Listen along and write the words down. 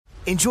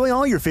Enjoy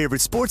all your favorite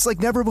sports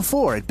like never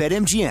before at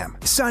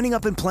BetMGM. Signing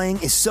up and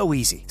playing is so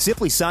easy.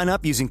 Simply sign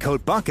up using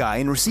code Buckeye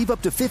and receive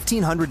up to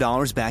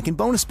 $1,500 back in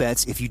bonus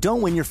bets if you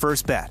don't win your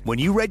first bet. When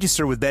you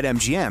register with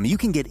BetMGM, you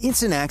can get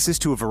instant access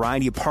to a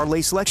variety of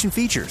parlay selection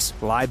features,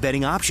 live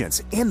betting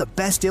options, and the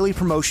best daily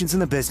promotions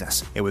in the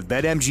business. And with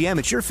BetMGM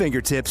at your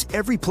fingertips,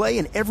 every play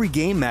and every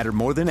game matter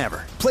more than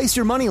ever. Place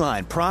your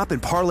moneyline, prop,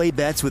 and parlay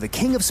bets with the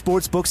king of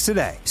sportsbooks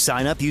today.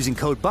 Sign up using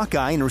code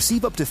Buckeye and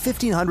receive up to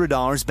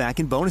 $1,500 back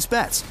in bonus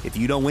bets if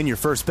you don't win your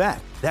first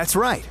bet. That's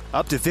right,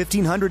 up to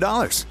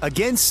 $1,500.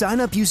 Again, sign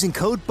up using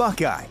code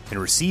Buckeye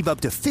and receive up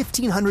to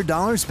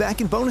 $1,500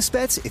 back in bonus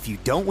bets if you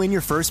don't win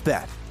your first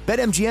bet.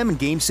 BetMGM and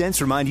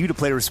GameSense remind you to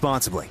play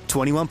responsibly.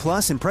 21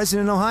 plus and present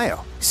in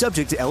Ohio.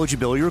 Subject to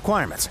eligibility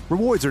requirements.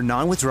 Rewards are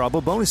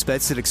non-withdrawable bonus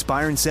bets that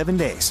expire in 7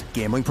 days.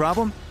 Gambling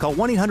problem? Call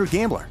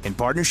 1-800-GAMBLER in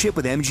partnership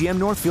with MGM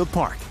Northfield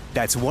Park.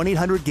 That's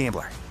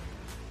 1-800-GAMBLER.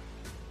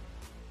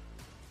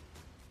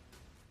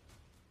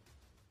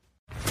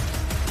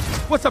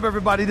 What's up,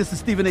 everybody? This is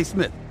Stephen A.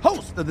 Smith,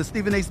 host of the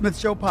Stephen A. Smith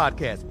Show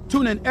podcast.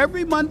 Tune in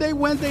every Monday,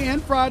 Wednesday,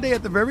 and Friday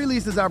at the very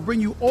least as I bring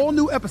you all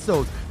new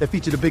episodes that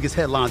feature the biggest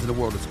headlines in the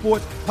world of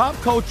sports, pop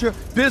culture,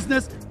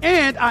 business,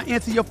 and I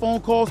answer your phone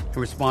calls and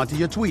respond to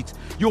your tweets.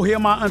 You'll hear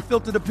my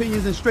unfiltered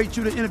opinions and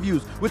straight-shooter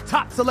interviews with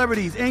top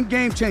celebrities and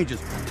game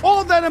changers. All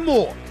of that and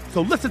more.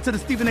 So listen to the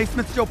Stephen A.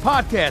 Smith Show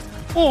podcast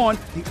on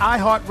the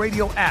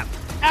iHeartRadio app,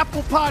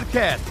 Apple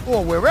Podcasts,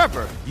 or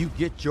wherever you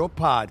get your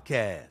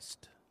podcast.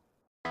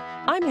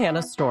 I'm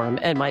Hannah Storm,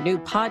 and my new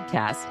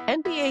podcast,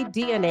 NBA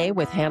DNA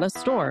with Hannah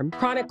Storm,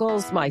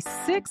 chronicles my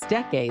 6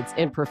 decades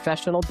in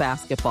professional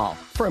basketball.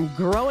 From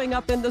growing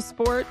up in the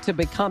sport to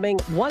becoming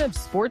one of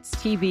sports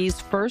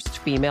TV's first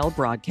female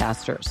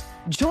broadcasters.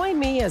 Join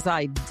me as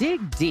I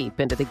dig deep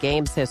into the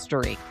game's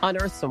history,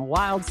 unearth some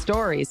wild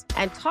stories,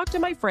 and talk to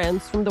my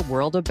friends from the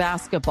world of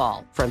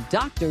basketball, from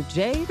Dr.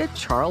 J to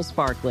Charles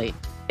Barkley.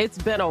 It's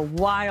been a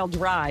wild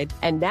ride,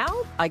 and now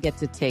I get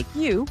to take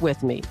you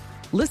with me.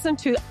 Listen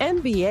to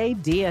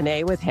NBA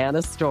DNA with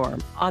Hannah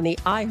Storm on the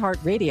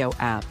iHeartRadio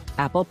app,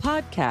 Apple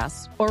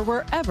Podcasts, or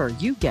wherever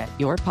you get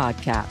your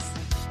podcasts.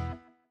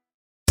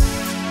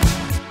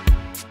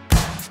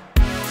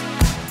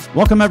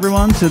 Welcome,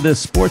 everyone, to the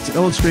Sports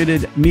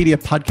Illustrated Media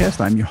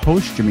Podcast. I'm your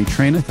host, Jimmy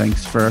Traina.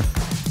 Thanks for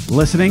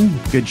listening.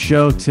 Good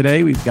show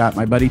today. We've got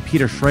my buddy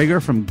Peter Schrager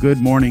from Good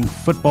Morning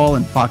Football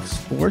and Fox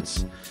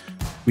Sports.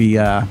 We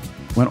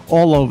went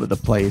all over the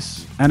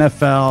place.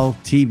 NFL,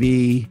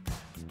 TV,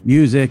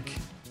 music,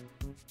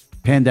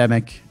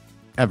 pandemic,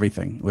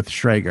 everything with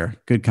Schrager.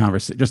 Good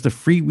conversation, just a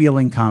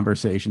freewheeling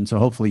conversation. So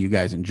hopefully you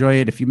guys enjoy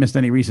it. If you missed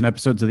any recent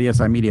episodes of the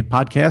SI Media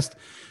Podcast,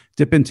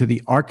 dip into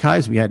the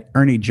archives. We had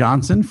Ernie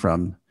Johnson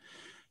from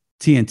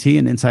TNT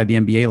and Inside the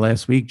NBA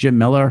last week. Jim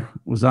Miller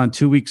was on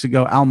 2 weeks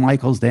ago. Al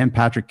Michaels, Dan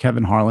Patrick,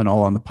 Kevin Harlan,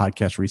 all on the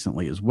podcast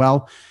recently as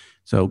well.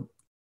 So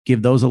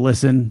give those a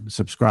listen,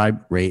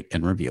 subscribe, rate,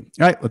 and review.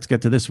 All right, let's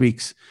get to this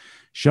week's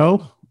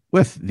show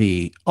with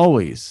the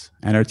always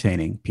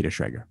entertaining Peter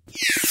Schrager.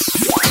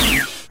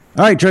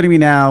 All right, joining me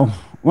now,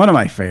 one of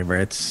my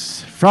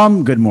favorites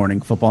from Good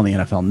Morning Football on the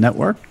NFL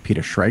Network,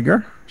 Peter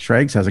Schrager.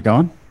 Schrags, how's it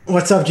going?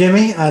 What's up,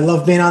 Jimmy? I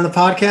love being on the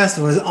podcast.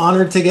 I was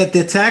honored to get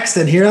the text,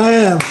 and here I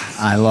am.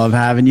 I love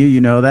having you.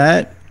 You know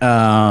that.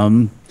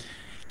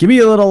 Give me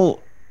a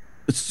little...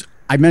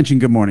 I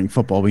mentioned Good Morning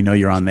Football. We know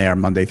you're on there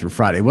Monday through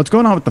Friday. What's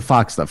going on with the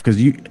Fox stuff? Because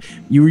you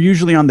were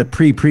usually on the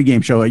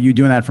pregame show. Are you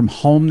doing that from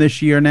home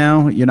this year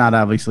now? You're not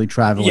obviously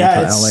traveling to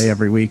LA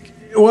every week.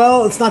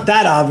 Well, it's not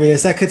that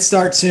obvious. That could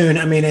start soon.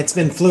 I mean, it's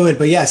been fluid,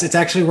 but yes, it's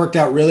actually worked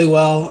out really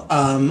well.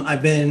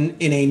 I've been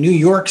in a New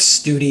York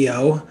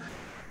studio,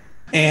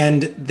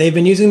 and they've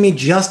been using me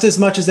just as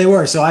much as they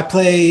were. So I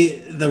play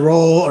the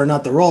role, or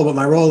not the role, but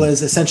my role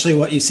is essentially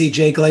what you see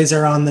Jay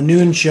Glazer on the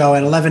noon show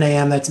at 11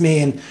 a.m. That's me.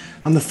 And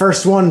I'm the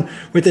first one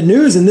with the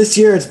news. And this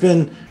year it's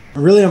been a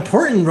really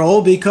important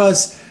role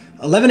because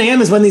 11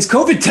 a.m. is when these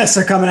COVID tests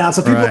are coming out.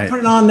 So people are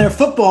putting on their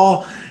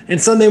football. And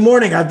Sunday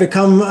morning, I've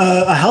become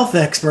a health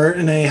expert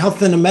and a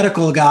health and a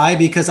medical guy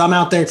because I'm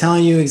out there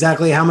telling you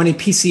exactly how many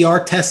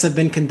PCR tests have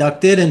been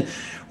conducted and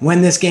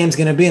when this game's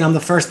going to be. And I'm the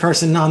first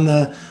person on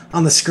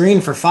the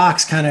screen for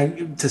Fox kind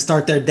of to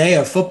start their day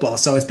of football.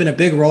 So it's been a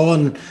big role,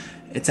 and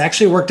it's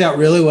actually worked out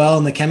really well.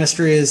 And the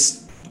chemistry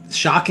is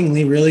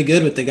shockingly really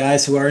good with the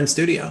guys who are in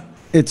studio.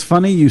 It's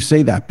funny you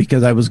say that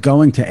because I was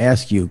going to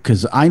ask you,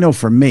 because I know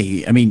for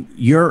me, I mean,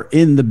 you're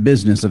in the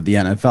business of the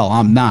NFL.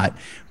 I'm not,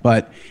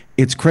 but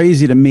it's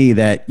crazy to me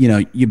that, you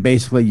know,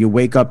 you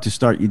wake up to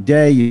start your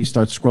day, you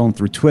start scrolling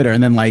through Twitter,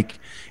 and then like,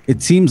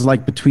 it seems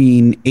like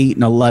between 8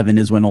 and 11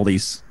 is when all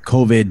these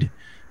COVID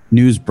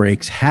news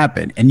breaks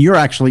happen. And you're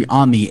actually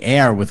on the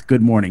air with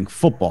Good Morning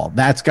Football.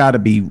 That's got to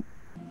be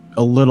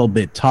a little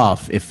bit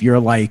tough if you're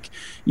like,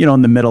 you know,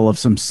 in the middle of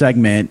some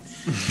segment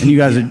and you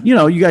guys are, you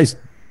know, you guys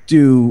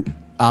do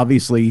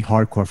obviously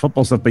hardcore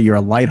football stuff, but you're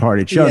a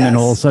lighthearted show. Yes. And then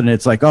all of a sudden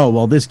it's like, oh,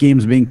 well, this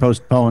game's being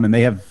postponed and they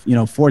have, you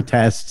know, 4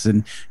 tests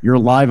and you're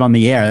live on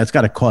the air. That's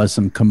got to cause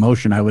some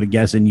commotion, I would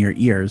guess, in your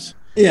ears.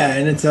 Yeah.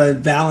 And it's a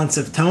balance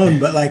of tone,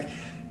 but like,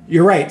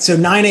 You're right. So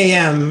 9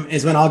 a.m.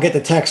 is when I'll get the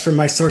text from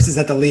my sources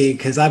at the league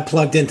because I've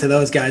plugged into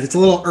those guys. It's a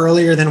little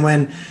earlier than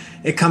when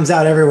it comes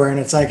out everywhere. And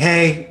it's like,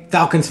 hey,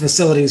 Falcons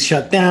facilities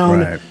shut down.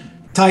 Right.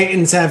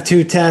 Titans have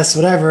 2 tests,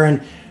 whatever.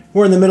 And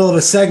we're in the middle of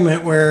a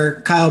segment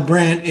where Kyle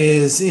Brandt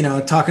is,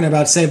 talking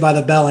about Saved by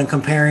the Bell and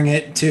comparing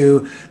it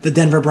to the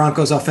Denver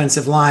Broncos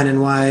offensive line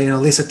and why,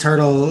 Lisa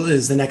Turtle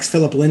is the next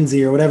Philip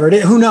Lindsay or whatever it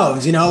is. Who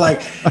knows,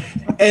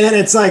 and then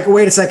it's like,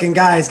 wait a second,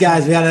 guys,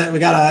 we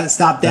gotta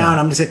stop down.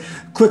 I'm just saying,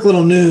 quick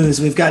little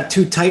news. We've got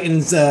 2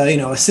 Titans,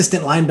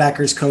 assistant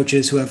linebackers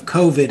coaches who have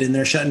COVID and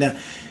they're shutting down.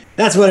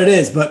 That's what it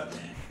is. But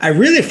I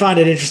really find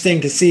it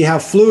interesting to see how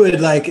fluid,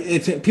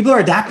 people are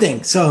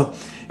adapting. So,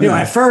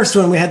 at first,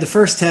 when we had the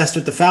first test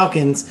with the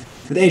Falcons,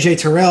 with AJ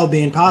Terrell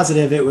being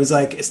positive, it was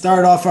like, it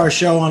started off our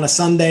show on a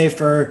Sunday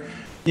for,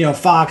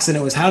 Fox, and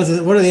it was,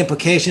 what are the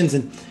implications?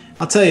 And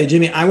I'll tell you,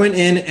 Jimmy, I went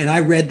in and I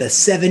read the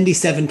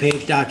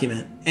 77-page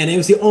document, and it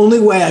was the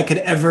only way I could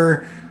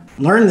ever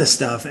learn this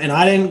stuff. And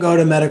I didn't go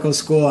to medical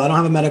school. I don't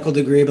have a medical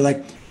degree,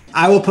 but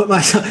I will put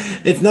myself,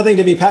 it's nothing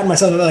to be patting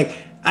myself, but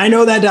I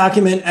know that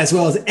document as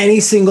well as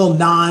any single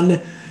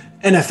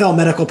non-NFL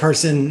medical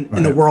person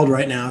in the world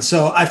right now.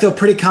 So I feel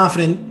pretty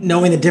confident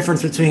knowing the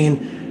difference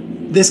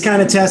between this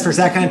kind of test versus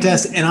that kind of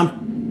test. And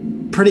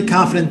I'm pretty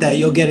confident that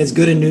you'll get as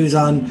good a news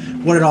on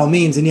what it all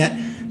means. And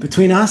yet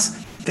between us,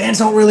 fans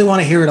don't really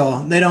want to hear it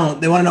all. They don't.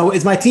 They want to know,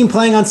 is my team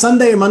playing on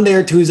Sunday or Monday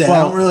or Tuesday?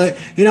 I don't really,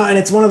 and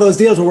it's one of those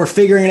deals where we're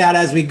figuring it out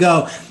as we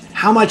go.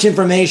 How much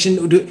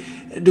information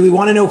do we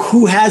want to know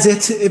who has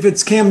it? If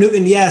it's Cam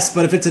Newton, yes.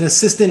 But if it's an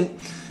assistant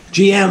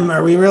GM,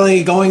 are we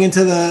really going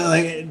into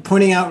the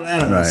pointing out? I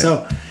don't know.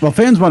 So, well,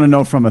 fans want to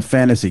know from a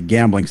fantasy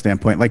gambling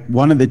standpoint.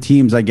 One of the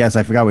teams, I guess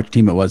I forgot which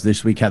team it was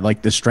this week, had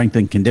the strength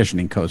and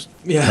conditioning coach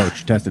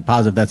tested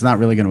positive. That's not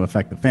really going to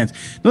affect the fans.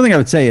 The only thing I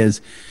would say is,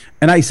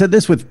 and I said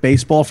this with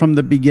baseball from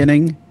the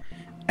beginning,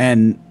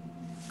 and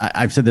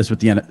I've said this with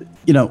the end.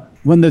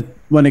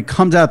 When it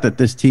comes out that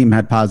this team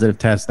had positive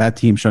tests, that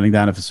team shutting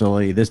down a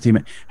facility, this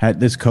team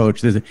had this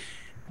coach, the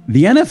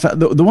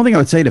NFL, the one thing I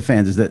would say to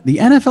fans is that the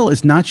NFL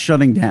is not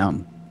shutting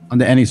down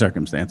under any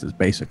circumstances,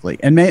 basically.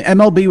 And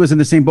MLB was in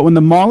the same, but when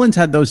the Marlins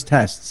had those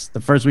tests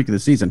the first week of the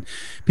season,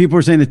 people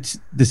were saying that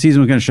the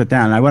season was going to shut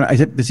down. And I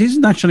said, the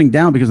season's not shutting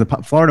down because the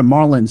Florida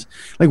Marlins,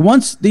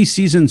 once these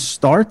seasons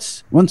start,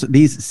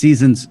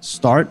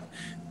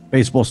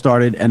 baseball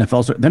started,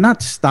 NFL started, they're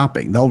not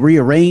stopping. They'll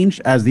rearrange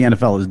as the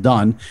NFL is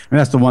done. And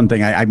that's the one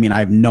thing. I mean, I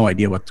have no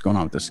idea what's going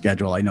on with the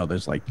schedule. I know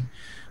there's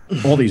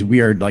all these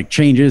weird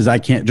changes. I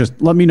can't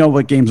just let me know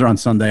what games are on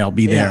Sunday. I'll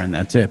be there and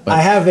that's it. But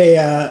I have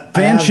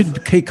fans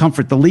should take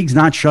comfort. The league's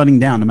not shutting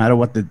down no matter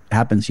what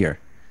happens here.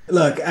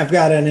 Look, I've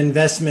got an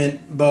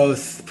investment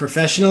both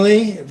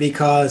professionally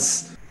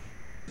because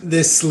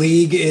this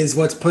league is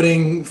what's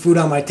putting food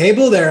on my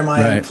table. They're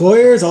my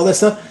employers, all this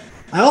stuff.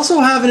 I also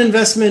have an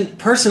investment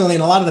personally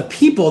in a lot of the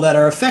people that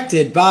are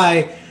affected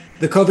by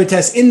the COVID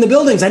tests in the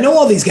buildings. I know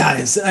all these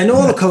guys. I know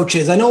all the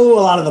coaches. I know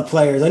a lot of the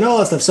players. I know all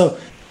that stuff. So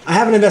I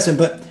have an investment,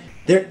 but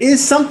there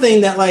is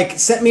something that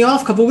set me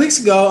off a couple of weeks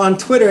ago on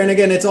Twitter. And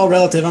again, it's all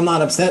relative. I'm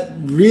not upset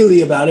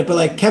really about it,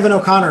 but Kevin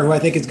O'Connor, who I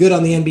think is good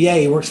on the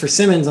NBA, he works for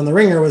Simmons on The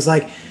Ringer, was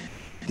the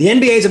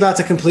NBA is about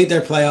to complete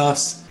their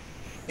playoffs.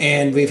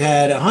 And we've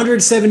had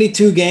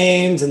 172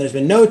 games and there's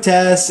been no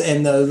tests.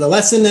 And the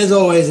lesson as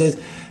always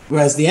is,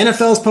 whereas the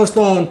NFL's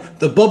postponed,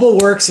 the bubble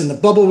works and the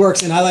bubble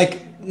works. And I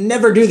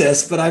never do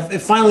this, but it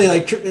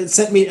finally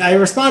sent me. I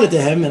responded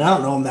to him, and I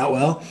don't know him that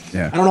well.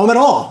 Yeah. I don't know him at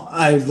all.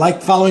 I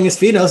like following his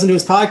feed. I listen to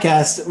his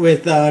podcast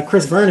with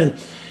Chris Vernon,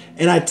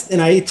 and I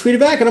tweeted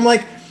back, and I'm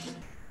like,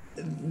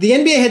 the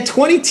NBA had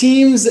 20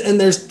 teams, and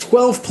there's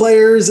 12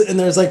 players, and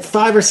there's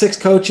 5 or 6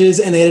 coaches,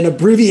 and they had an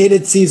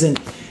abbreviated season.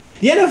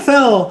 The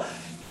NFL,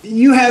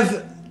 you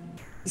have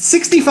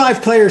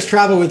 65 players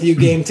travel with you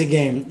game to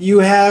game. You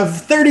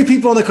have 30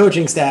 people on the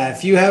coaching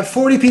staff. You have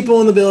 40 people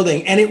in the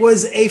building. And it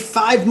was a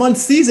 5-month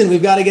season.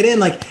 We've got to get in.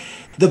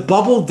 The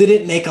bubble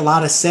didn't make a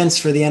lot of sense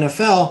for the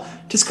NFL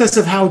just because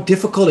of how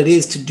difficult it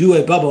is to do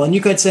a bubble. And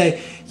you could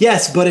say,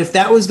 yes, but if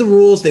that was the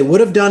rules, they would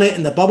have done it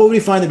and the bubble would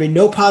be fine. There'd be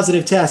no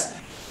positive tests.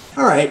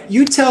 All right,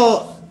 you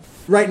tell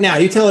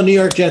a New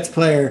York Jets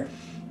player,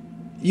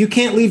 you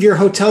can't leave your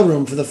hotel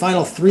room for the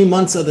final 3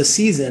 months of the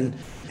season.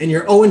 And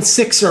you're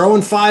 0-6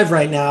 or 0-5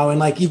 right now,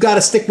 and you've got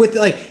to stick with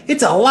it.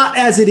 It's a lot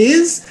as it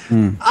is.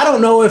 I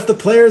don't know if the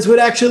players would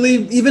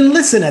actually even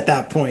listen at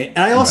that point. And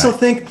I also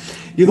think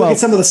you look at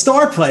some of the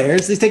star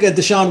players. They take a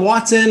Deshaun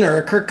Watson or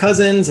a Kirk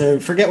Cousins, or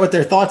forget what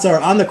their thoughts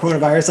are on the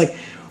coronavirus.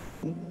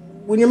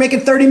 When you're making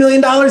 $30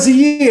 million a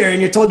year,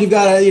 and you're told you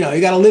got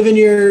to live in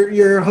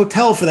your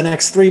hotel for the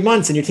next 3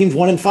 months, and your team's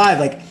 1-5.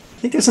 I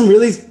think there's some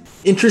really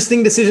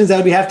interesting decisions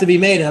that would have to be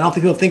made, and I don't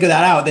think people think of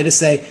that out. They just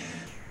say,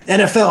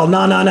 NFL,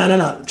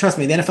 no. Trust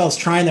me, the NFL is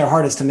trying their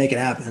hardest to make it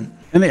happen.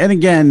 And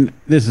again,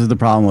 this is the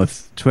problem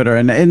with Twitter.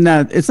 And in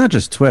that, it's not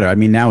just Twitter. I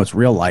mean, now it's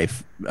real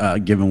life,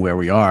 given where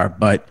we are.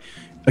 But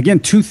again,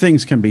 2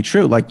 things can be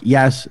true.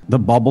 Yes, the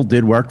bubble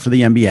did work for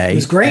the NBA. It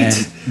was great. And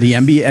the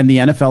NBA and the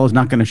NFL is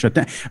not going to shut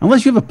down.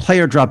 Unless you have a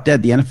player drop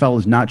dead, the NFL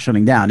is not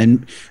shutting down.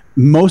 And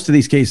most of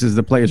these cases,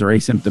 the players are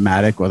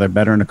asymptomatic or they're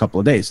better in a couple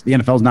of days. The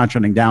NFL is not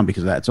shutting down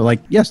because of that. So,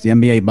 like, yes, the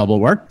NBA bubble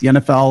worked. The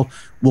NFL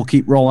will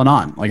keep rolling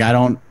on.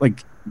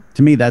 Like,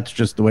 to me, that's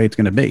just the way it's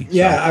going to be.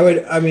 Yeah,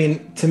 so.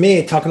 To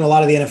me, talking to a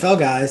lot of the NFL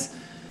guys,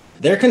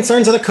 their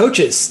concerns are the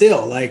coaches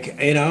still. Like,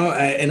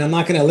 and I'm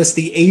not going to list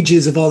the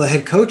ages of all the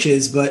head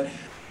coaches, but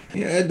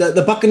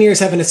the Buccaneers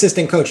have an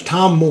assistant coach,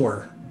 Tom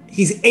Moore.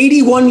 He's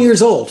 81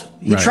 years old.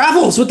 He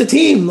travels with the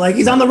team. Like,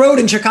 he's on the road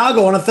in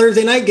Chicago on a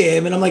Thursday night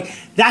game. And I'm like,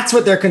 that's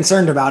what they're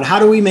concerned about. How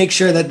do we make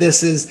sure that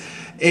this is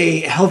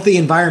a healthy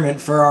environment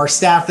for our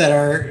staff that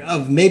are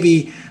of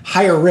maybe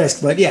higher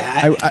risk? But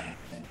yeah,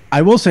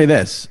 I will say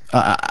this,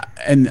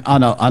 and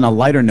on a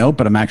lighter note,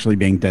 but I'm actually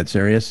being dead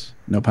serious.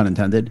 No pun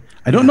intended.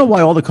 I don't know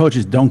why all the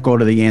coaches don't go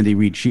to the Andy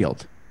Reid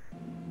Shield.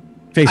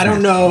 I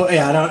don't know.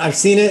 Yeah, I've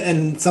seen it,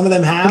 and some of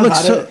them have.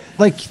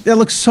 It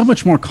looks so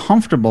much more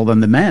comfortable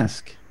than the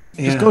mask.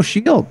 Just go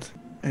Shield.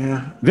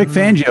 Yeah. Vic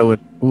Fangio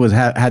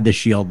had the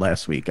Shield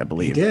last week, I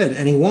believe. He did,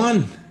 and he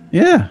won.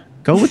 Yeah,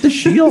 go with the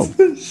Shield.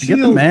 Get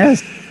the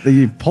mask.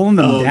 You're pulling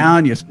them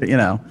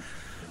down.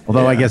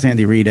 Although I guess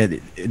Andy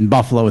Reid in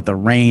Buffalo with the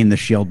rain, the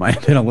Shield might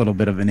have been a little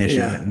bit of an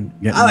issue.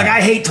 Yeah.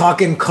 I hate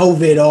talking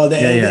COVID all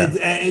day.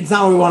 It's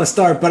not where we want to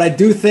start, but I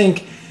do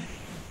think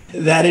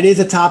that it is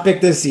a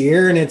topic this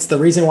year, and it's the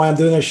reason why I'm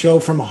doing a show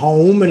from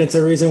home, and it's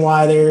the reason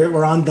why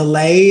we're on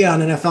delay on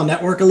NFL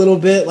Network a little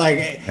bit.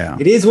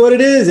 It is what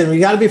it is, and we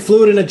got to be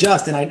fluid and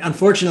adjust. And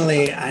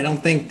unfortunately, I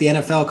don't think the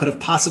NFL could have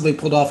possibly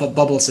pulled off a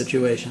bubble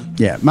situation.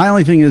 Yeah, my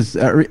only thing is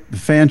the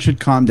fans should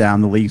calm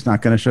down. The league's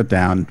not going to shut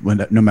down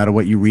no matter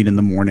what you read in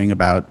the morning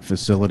about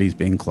facilities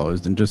being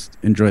closed, and just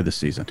enjoy the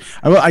season.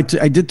 I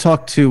did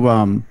talk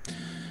to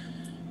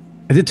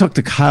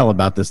Kyle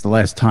about this the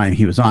last time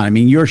he was on. I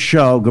mean, your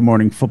show, Good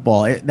Morning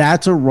Football,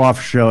 that's a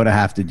rough show to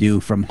have to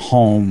do from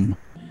home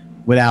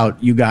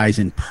without you guys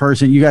in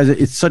person. You guys,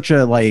 it's such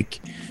a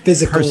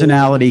physical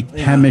personality,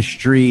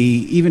 chemistry,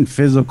 even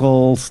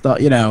physical stuff,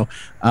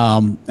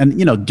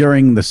 and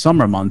during the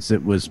summer months,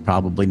 it was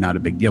probably not a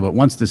big deal. But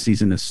once the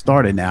season has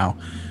started now,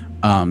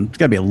 it's got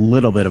to be a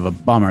little bit of a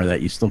bummer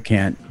that you still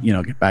can't,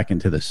 get back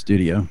into the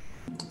studio.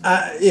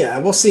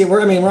 We'll see.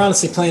 We're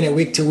honestly playing it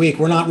week to week.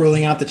 We're not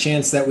ruling out the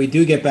chance that we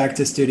do get back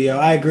to studio.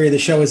 I agree. The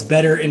show is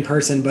better in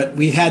person, but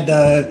we had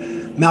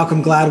the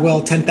Malcolm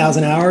Gladwell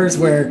 10,000 hours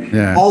where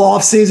all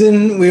off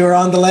season we were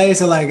on delay.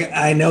 So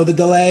I know the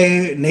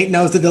delay. Nate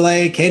knows the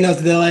delay. Kay knows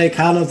the delay.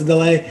 Kyle knows the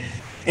delay.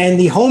 And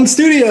the home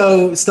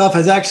studio stuff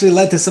has actually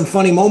led to some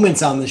funny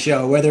moments on the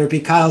show, whether it be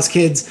Kyle's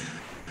kids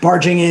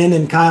barging in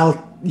and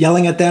Kyle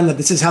yelling at them that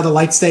this is how the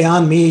lights stay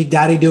on, me,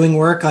 daddy doing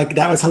work.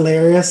 That was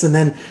hilarious. And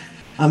then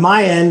on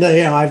my end,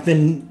 I've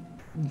been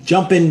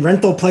jumping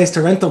rental place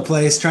to rental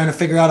place, trying to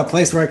figure out a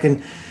place where I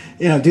can,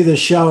 do this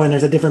show. And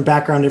there's a different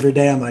background every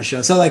day on my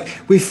show. So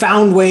we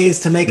found ways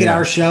to make it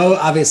our show.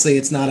 Obviously,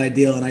 it's not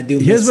ideal, and I do.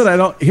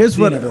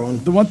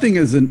 The one thing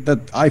is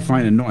that I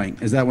find annoying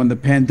is that when the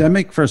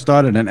pandemic first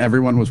started and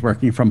everyone was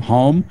working from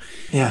home.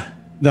 Yeah.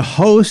 The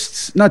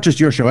hosts, not just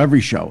your show, every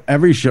show,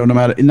 no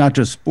matter, not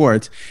just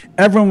sports,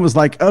 everyone was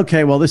like,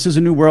 okay, well, this is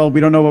a new world.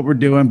 We don't know what we're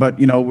doing, but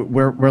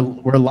we're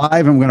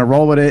live and we're going to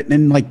roll with it.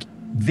 And the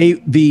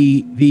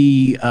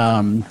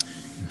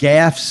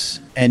gaffes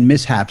and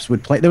mishaps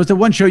would play. There was the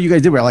one show you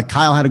guys did where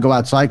Kyle had to go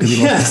outside because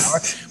he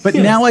lost the power. But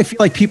now I feel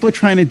like people are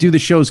trying to do the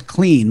shows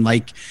clean,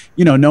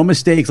 no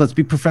mistakes. Let's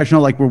be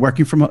professional. We're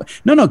working from home.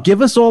 No,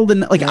 give us all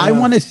the I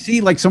want to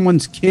see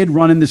someone's kid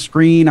running the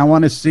screen. I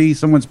want to see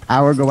someone's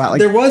power go out.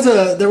 There was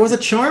a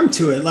charm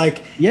to it. I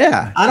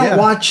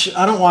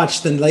don't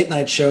watch the late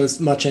night shows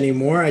much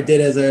anymore. I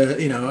did at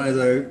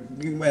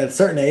a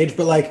certain age,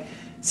 but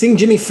seeing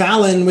Jimmy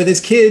Fallon with his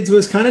kids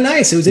was kind of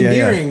nice. It was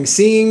endearing. Yeah.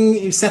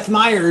 Seeing Seth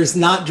Meyers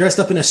not dressed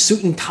up in a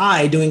suit and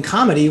tie doing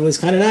comedy was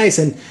kind of nice.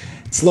 And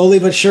slowly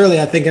but surely,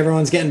 I think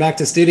everyone's getting back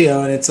to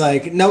studio. And it's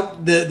nope,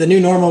 the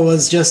new normal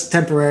was just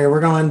temporary. We're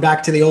going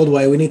back to the old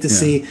way. We need to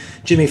see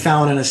Jimmy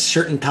Fallon in a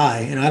shirt and tie.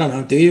 And I don't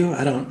know, do you?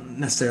 I don't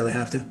necessarily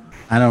have to.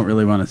 I don't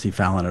really want to see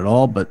Fallon at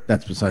all, but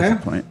that's besides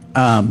the point.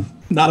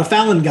 Not a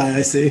Fallon guy,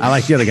 I see. I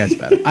like the other guys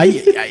better.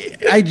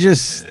 I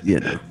just,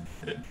 yeah.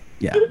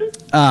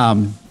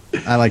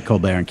 I like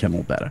Colbert and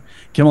Kimmel better.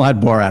 Kimmel had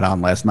Borat on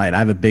last night. I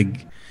have a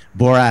big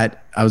Borat.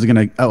 I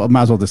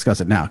might as well discuss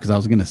it now because I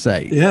was going to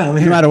say, no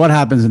matter what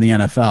happens in the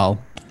NFL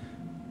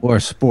or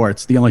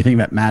sports, the only thing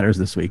that matters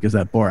this week is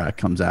that Borat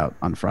comes out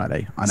on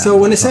Friday. So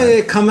when they say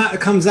it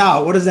comes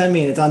out, what does that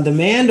mean? It's on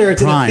demand or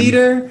it's Prime, in a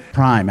theater?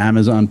 Prime,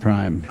 Amazon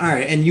Prime. All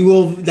right, and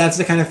that's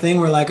the kind of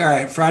thing where all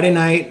right, Friday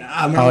night,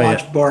 I'm going to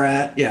watch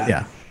Borat. Yeah.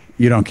 Yeah.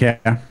 You don't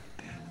care?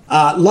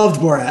 Loved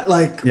Borat,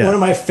 one of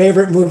my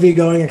favorite movie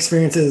going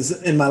experiences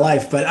in my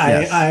life. But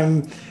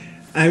I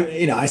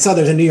saw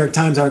there's a New York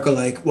Times article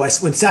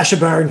when Sacha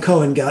Baron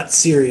Cohen got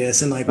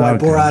serious and why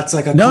Borat's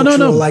a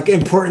cultural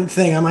important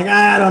thing. I'm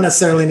I don't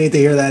necessarily need to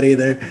hear that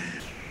either.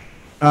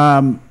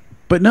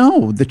 But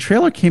no, the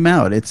trailer came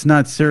out. It's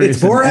not serious.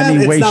 It's Borat. In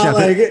any way, it's not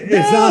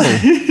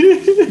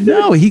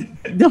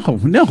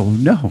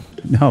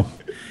no.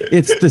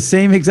 It's the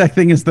same exact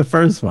thing as the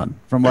first one,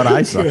 from what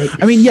I saw.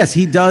 I mean, yes,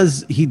 he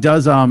does.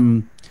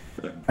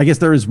 I guess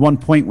there is one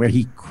point where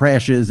he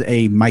crashes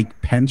a Mike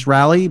Pence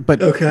rally, but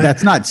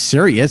that's not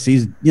serious.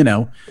 He's,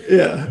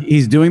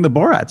 he's doing the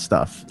Borat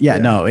stuff. Yeah,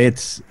 no,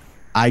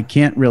 I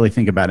can't really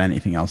think about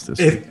anything else this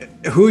week.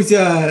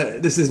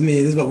 This is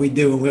me. This is what we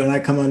do when I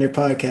come on your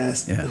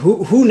podcast. Yeah.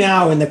 Who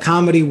now in the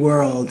comedy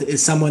world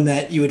is someone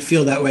that you would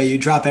feel that way? You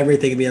drop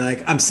everything and be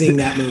like, I'm seeing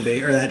that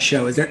movie or that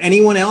show. Is there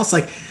anyone else?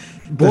 Like,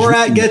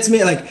 Borat gets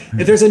me. Like,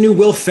 if there's a new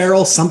Will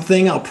Ferrell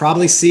something, I'll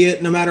probably see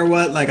it no matter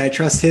what. Like, I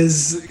trust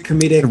his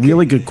comedic. A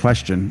really good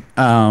question.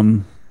 I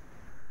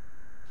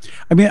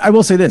mean, I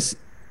will say this.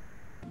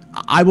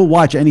 I will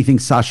watch anything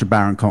Sacha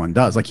Baron Cohen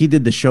does. Like, he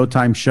did the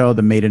Showtime show,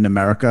 The Made in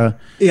America.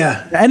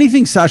 Yeah.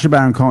 Anything Sacha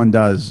Baron Cohen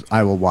does,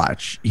 I will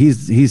watch.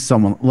 He's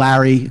someone.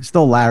 Larry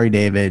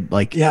David.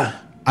 Like, yeah.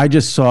 I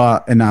just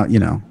saw, and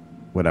now,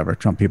 whatever.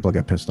 Trump people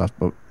get pissed off,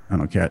 but I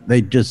don't care.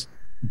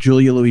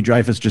 Julia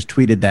Louis-Dreyfus just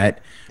tweeted that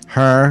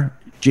her,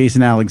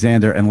 Jason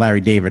Alexander, and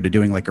Larry David are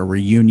doing like a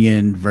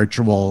reunion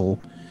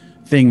virtual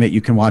thing that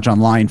you can watch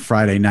online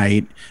Friday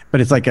night. But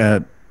it's like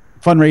a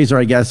fundraiser,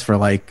 I guess, for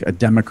like a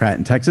Democrat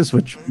in Texas,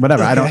 which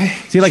whatever. Okay. I don't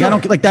see, like, sure. I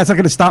don't like, that's not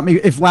going to stop me.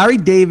 If Larry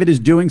David is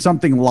doing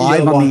something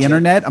live on the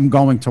internet, I'm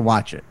going to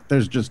watch it.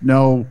 There's just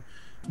no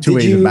two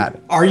ways about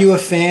it. Are you a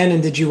fan?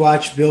 And did you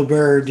watch Bill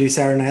Burr do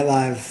Saturday Night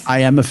Live? I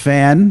am a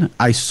fan.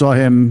 I saw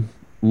him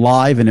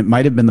live, and it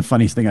might have been the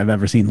funniest thing I've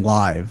ever seen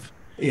live.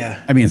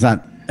 Yeah. I mean, it's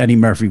not Eddie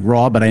Murphy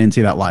Raw, but I didn't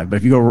see that live. But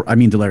if you go,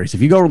 Delirious.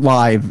 If you go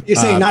live. You're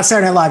saying not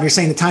Saturday Night Live. You're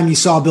saying the time you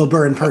saw Bill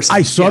Burr in person.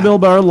 I saw Bill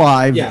Burr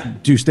live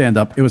do stand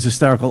up. It was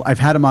hysterical. I've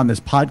had him on this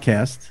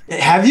podcast.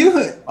 Have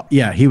you?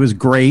 Yeah, he was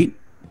great.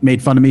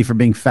 Made fun of me for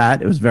being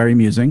fat. It was very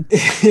amusing.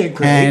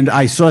 Great. And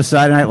I saw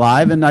Saturday Night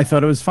Live, and I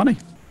thought it was funny.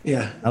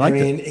 Yeah. I liked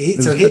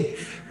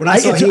it. I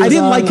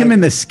didn't like him in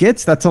the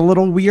skits. That's a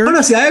little weird.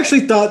 Honestly, I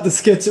actually thought the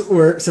skits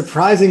were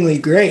surprisingly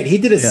great. He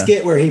did a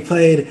skit where he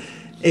played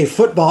a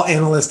football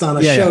analyst on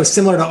a show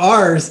similar to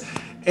ours,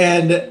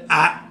 and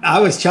I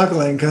was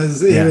chuckling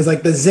because he was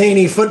like the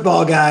zany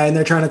football guy, and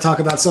they're trying to talk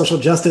about social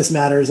justice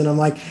matters, and I'm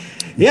like,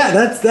 yeah,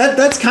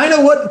 that's kind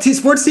of what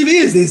sports TV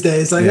is these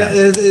days. Like,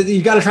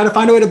 you got to try to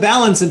find a way to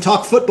balance and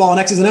talk football and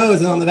X's and O's,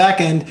 and on the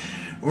back end,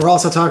 we're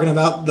also talking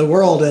about the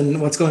world and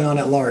what's going on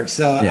at large.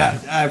 So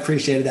I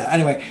appreciated that.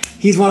 Anyway,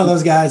 he's one of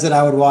those guys that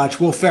I would watch.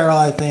 Will Ferrell,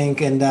 I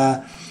think. And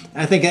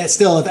I think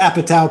still, if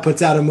Apatow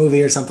puts out a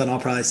movie or something, I'll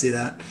probably see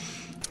that.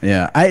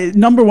 Yeah.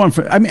 Number one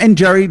and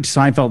Jerry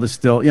Seinfeld is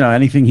still,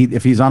 anything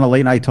if he's on a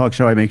late night talk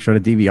show, I make sure to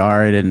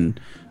DVR it, and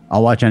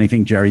I'll watch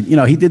anything Jerry.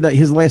 He did that.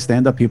 His last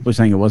stand up, people are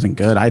saying it wasn't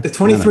good. The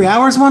 23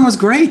 hours one was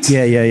great.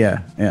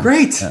 Yeah.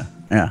 Great.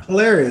 Yeah.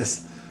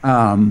 Hilarious.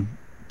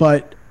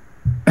 But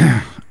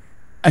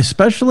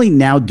especially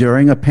now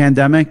during a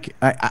pandemic,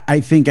 I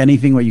think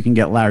anything where you can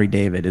get Larry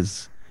David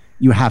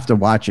you have to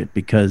watch it,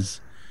 because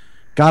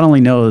God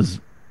only knows.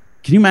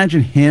 Can you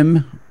imagine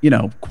him,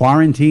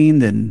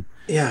 quarantined and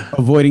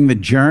avoiding the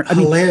journey?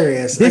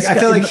 Hilarious. I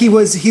feel like he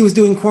was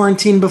doing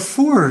quarantine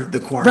before the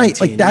quarantine.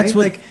 Right. Like that's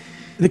what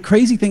the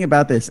crazy thing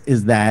about this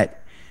is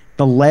that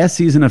the last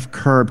season of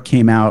Curb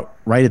came out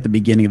right at the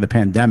beginning of the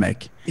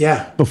pandemic.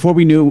 Yeah. Before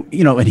we knew,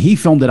 and he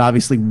filmed it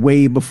obviously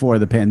way before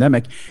the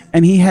pandemic,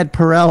 and he had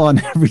Perel on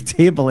every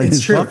table in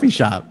his coffee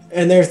shop.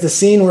 And there's the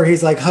scene where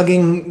he's like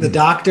hugging the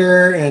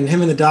doctor, and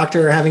him and the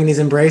doctor are having these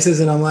embraces,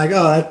 and I'm like,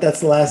 oh, that's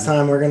the last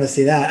time we're going to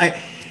see that.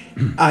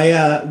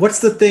 What's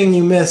the thing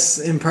you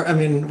miss?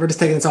 We're just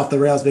taking this off the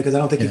rails because I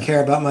don't think you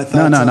care about my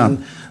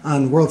thoughts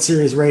on World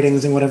Series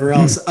ratings and whatever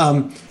else.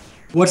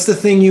 What's the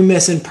thing you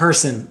miss in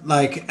person?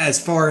 Like,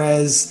 as far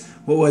as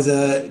what was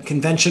a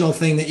conventional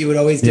thing that you would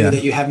always do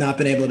that you have not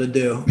been able to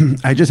do?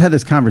 I just had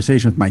this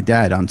conversation with my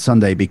dad on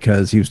Sunday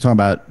because he was talking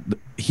about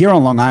here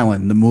on Long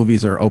Island, the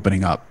movies are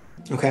opening up.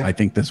 Okay. I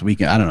think this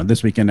weekend, I don't know,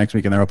 this weekend, next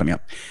weekend, they're opening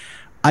up.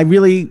 I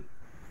didn't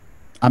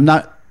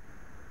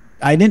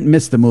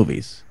miss the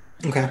movies.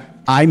 Okay.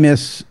 I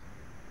miss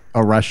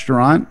a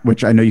restaurant,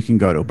 which I know you can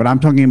go to, but I'm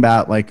talking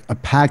about like a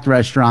packed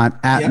restaurant,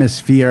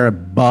 atmosphere,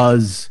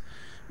 buzz,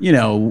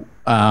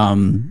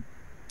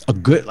 a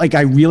good, like,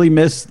 I really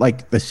miss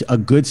like a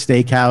good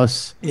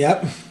steakhouse.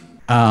 Yep.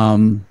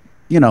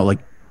 Like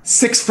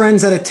 6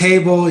 friends at a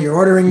table. You're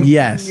ordering.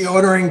 Yes. You're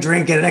ordering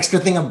drink and an extra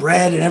thing of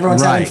bread, and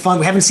everyone's having fun.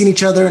 We haven't seen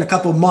each other in a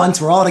couple of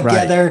months. We're all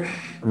together.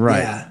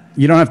 Right. Yeah.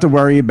 You don't have to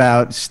worry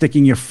about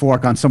sticking your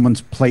fork on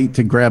someone's plate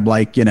to grab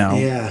get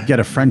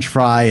a French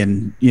fry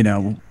and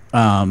the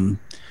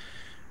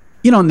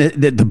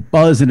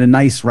buzz in a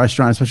nice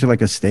restaurant, especially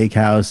like a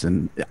steakhouse.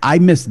 And I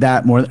miss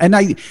that more. And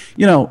I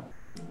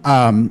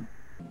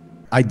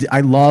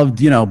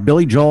loved,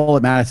 Billy Joel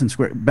at Madison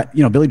Square.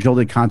 Billy Joel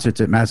did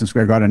concerts at Madison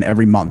Square Garden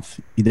every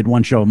month. He did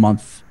one show a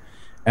month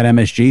at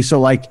MSG.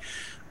 So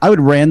I would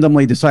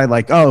randomly decide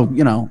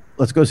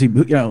let's go see,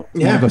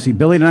 go see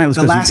Billy tonight.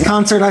 The last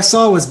concert I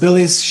saw was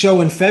Billy's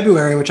show in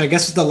February, which I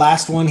guess was the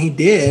last one he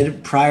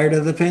did prior to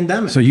the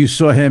pandemic. So you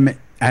saw him at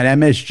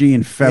MSG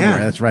in February.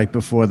 Yeah. That's right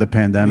before the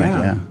pandemic.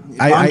 Yeah.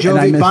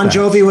 Bon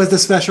Jovi was the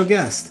special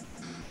guest.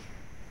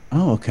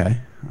 Oh, okay.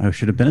 I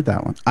should have been at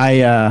that one.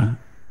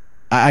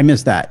 I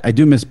miss that. I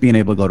do miss being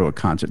able to go to a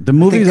concert. The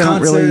movies I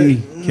don't really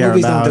care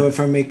movies about. Don't do it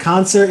for me.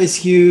 Concert is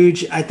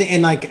huge. I think,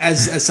 and like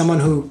as someone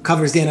who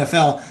covers the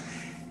NFL,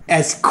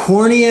 as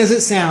corny as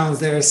it sounds,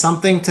 there is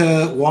something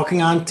to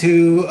walking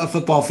onto a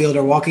football field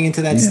or walking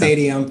into that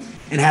stadium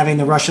and having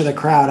the rush of the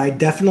crowd. I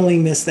definitely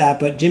miss that.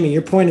 But Jimmy,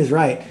 your point is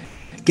right.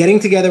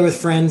 Getting together with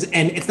friends,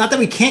 and it's not that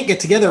we can't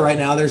get together right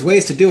now. There's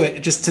ways to do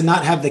it. Just to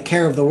not have the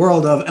care of the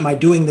world of, am I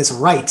doing this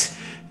right?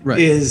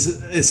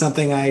 Is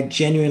something I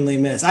genuinely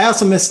miss. I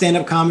also miss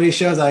stand-up comedy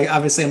shows. I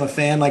obviously am a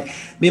fan. Like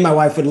me and my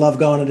wife would love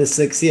going to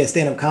see a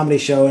stand-up comedy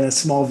show in a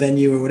small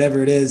venue or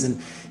whatever it is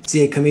and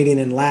see a comedian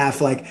and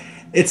laugh. Like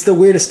it's the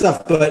weirdest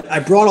stuff. But I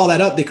brought all that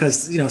up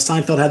because,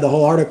 Seinfeld had the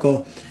whole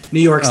article, New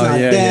York's not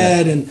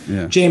dead.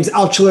 And James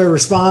Altucher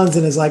responds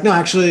and is like, no,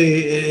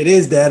 actually it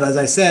is dead, as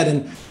I said.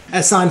 And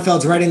as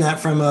Seinfeld's writing that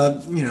from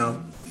a,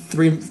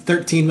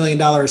 $13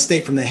 million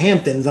estate from the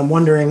Hamptons, I'm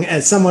wondering,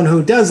 as someone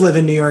who does live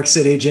in New York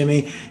City,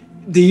 Jimmy,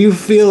 do you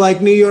feel like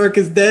New York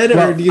is dead,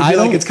 or do you feel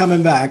like it's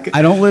coming back?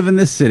 I don't live in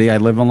this city. I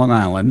live on Long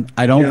Island.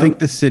 I don't think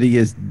the city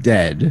is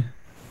dead.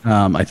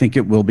 I think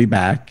it will be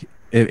back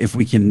if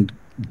we can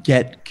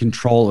get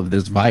control of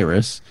this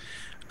virus,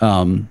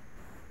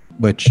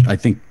 which I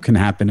think can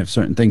happen if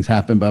certain things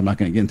happen, but I'm not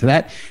going to get into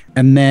that.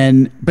 And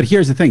then, but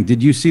here's the thing.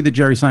 Did you see the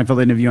Jerry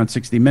Seinfeld interview on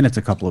 60 Minutes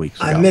a couple of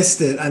weeks ago? I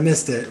missed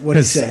it. What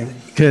did he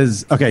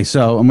say?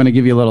 So I'm going to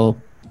give you a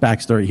little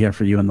backstory here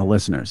for you and the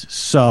listeners.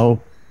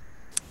 So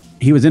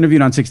he was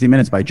interviewed on 60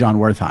 Minutes by John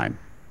Wertheim.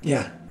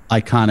 Yeah.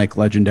 Iconic,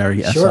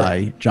 legendary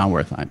SI, John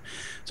Wertheim.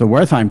 So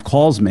Wertheim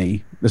calls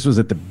me. This was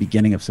at the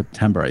beginning of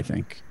September, I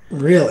think.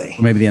 Really?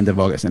 Or maybe the end of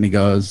August. And he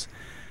goes,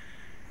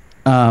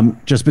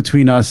 just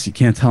between us, you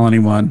can't tell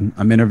anyone.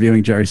 I'm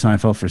interviewing Jerry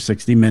Seinfeld for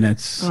 60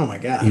 Minutes. Oh, my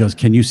God. He goes,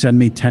 can you send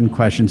me 10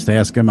 questions to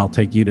ask him? I'll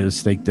take you to a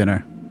steak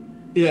dinner.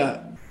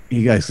 Yeah.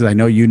 You guys, because I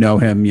know you know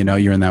him,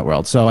 you're in that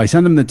world. So I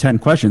send him the 10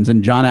 questions,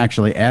 and John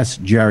actually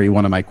asked Jerry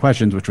one of my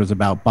questions, which was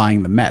about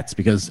buying the Mets,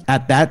 because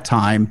at that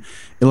time,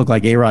 it looked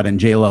like A-Rod and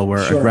J-Lo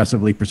were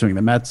aggressively pursuing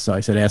the Mets. So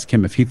I said, ask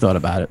him if he thought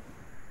about it.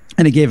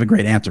 And he gave a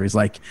great answer.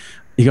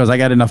 He goes, I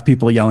got enough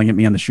people yelling at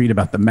me on the street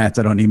about the Mets.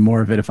 I don't need more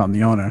of it if I'm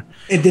the owner.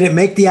 And did it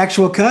make the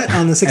actual cut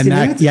on the 60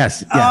 Minutes?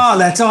 Yes. Oh,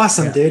 that's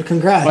awesome, dude.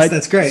 Congrats.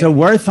 That's great. So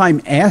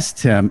Wertheim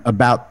asked him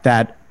about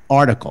that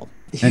article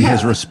and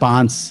his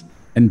response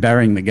and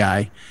burying the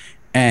guy.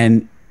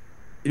 And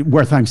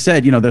Wertheim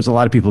said, there's a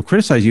lot of people who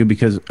criticize you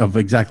because of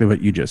exactly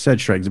what you just said,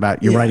 Shregs,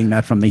 about you're writing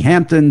that from the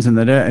Hamptons.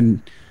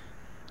 And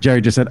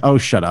Jerry just said, oh,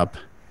 shut up.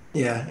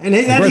 Yeah. And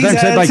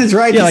that's his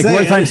right. Yeah,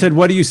 Wertheim said,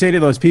 what do you say to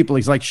those people?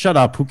 He's like, shut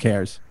up. Who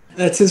cares?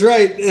 That's his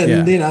right.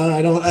 And,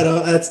 I don't,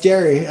 that's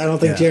Jerry. I don't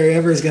think Jerry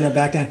ever is going to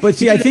back down. But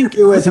see, I think,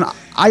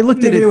 I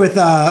looked at it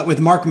with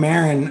Mark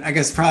Maron, I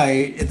guess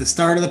probably at the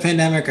start of the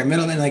pandemic or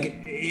middle,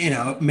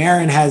 and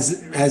Maron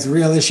has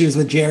real issues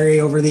with Jerry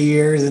over the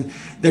years, and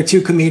they're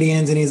two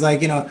comedians. And he's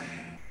like,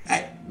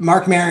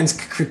 Mark Maron's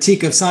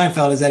critique of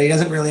Seinfeld is that he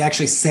doesn't really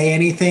actually say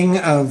anything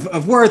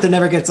of worth and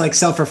never gets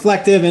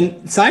self-reflective. And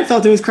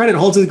Seinfeld, to his credit,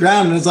 holds his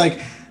ground and is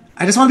like,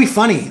 I just want to be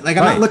funny. I'm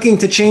not looking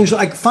to change.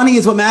 Funny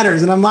is what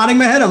matters. And I'm nodding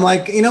my head. I'm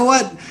like, you know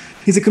what?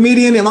 He's a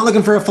comedian. I'm not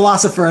looking for a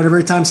philosopher at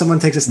every time someone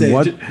takes a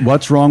stage.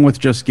 What's wrong with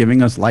just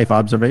giving us life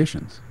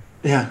observations?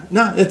 Yeah.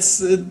 No,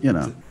 it's...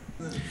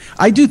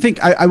 I do think,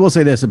 I will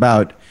say this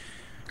about,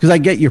 because I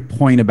get your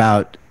point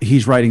about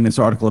he's writing this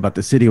article about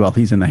the city while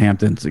he's in the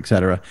Hamptons,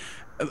 etc.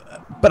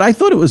 But I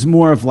thought it was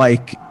more of I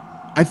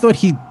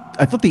thought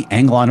the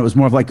angle on it was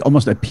more of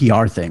almost a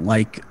PR thing.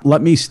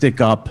 Let me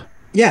stick up.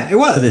 Yeah, it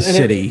was. For the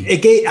city.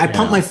 I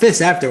pumped my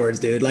fist afterwards,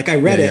 dude. I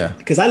read it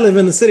because I live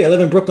in the city. I live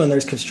in Brooklyn.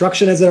 There's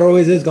construction, as there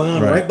always is, going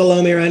on right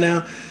below me right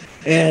now.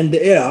 And,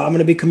 I'm going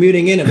to be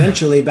commuting in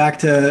eventually back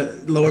to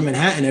Lower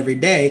Manhattan every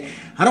day.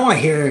 I don't want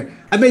to hear,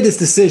 I made this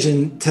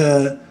decision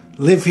to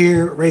live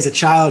here, raise a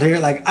child here.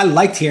 I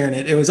liked hearing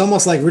it. It was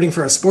almost like rooting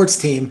for a sports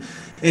team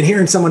and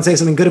hearing someone say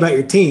something good about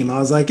your team. I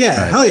was like,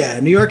 hell yeah,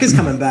 New York is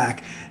coming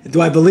back. Do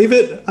I believe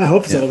it? I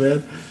hope so,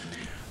 man.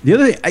 The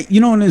other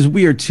thing, and it's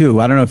weird too.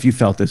 I don't know if you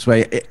felt this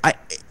way.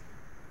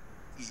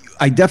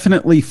 I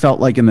definitely felt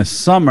like in the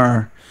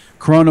summer,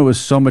 Corona was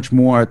so much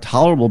more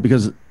tolerable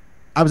because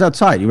I was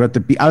outside. I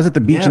was at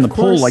the beach and the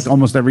pool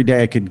almost every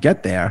day I could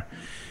get there.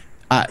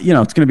 It's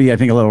going to be, I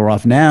think, a little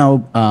rough now.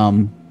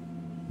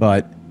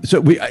 But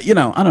so I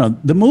don't know.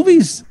 The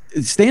movies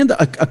a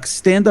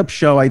stand-up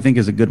show, I think,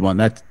 is a good one.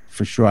 That's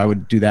for sure. I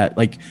would do that.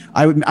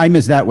 I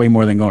miss that way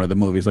more than going to the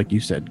movies, like you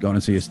said, going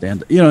to see a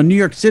stand. New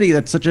York City,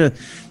 that's such a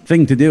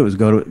thing to do, is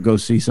go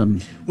see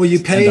some. Well, you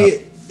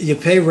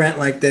pay rent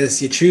like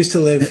this. You choose to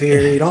live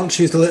here. You don't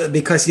choose to live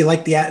because you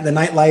like the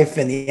nightlife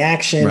and the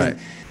action. Right. And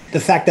the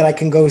fact that I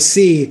can go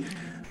see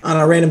on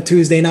a random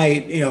Tuesday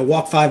night,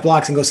 walk 5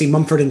 blocks and go see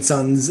Mumford and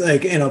Sons,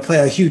 play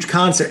a huge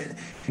concert.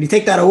 And you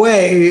take that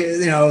away,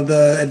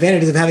 the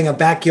advantages of having a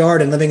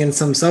backyard and living in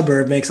some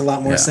suburb makes a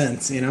lot more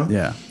sense.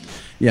 Yeah.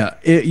 Yeah,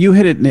 you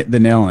hit the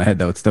nail on the head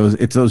though. It's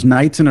those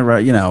nights in a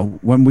row.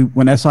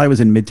 When SI was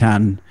in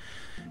Midtown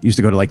Used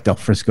to go to like Del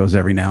Frisco's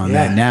every now and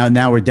then.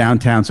 Now we're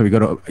downtown, so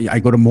I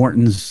go to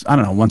Morton's, I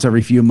don't know, once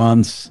every few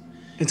months.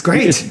 It's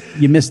great.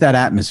 You miss that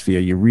atmosphere.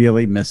 You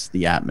really miss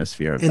the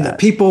atmosphere of and that. The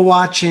people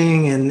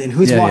watching and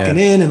who's walking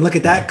in, and look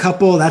at that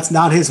couple. That's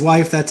not his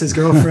wife. That's his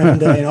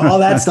girlfriend. All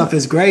that stuff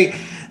is great.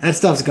 That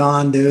stuff's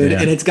gone, dude.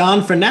 And it's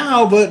gone for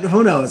now, but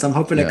who knows? I'm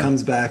hoping it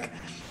comes back.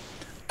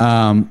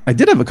 I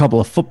did have a couple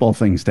of football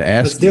things to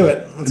ask. Let's do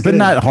it. But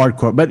not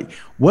hardcore. But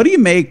what do you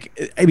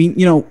make? I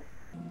mean,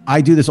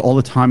 I do this all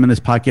the time on this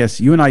podcast.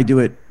 You and I do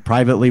it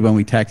privately when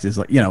we text. Is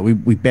like,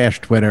 we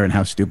bash Twitter and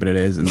how stupid it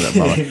is, and blah,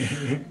 blah,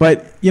 blah.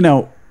 But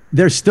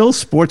there's still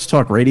sports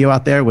talk radio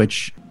out there,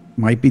 which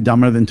might be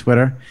dumber than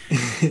Twitter.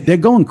 They're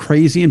going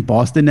crazy in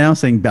Boston now,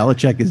 saying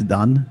Belichick is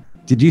done.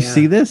 Did you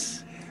see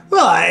this?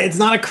 Well, it's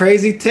not a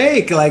crazy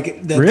take.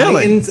 Like the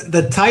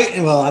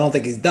Titans. Well, I don't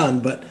think he's done,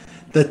 but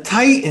the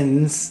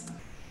Titans,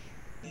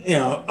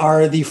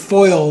 are the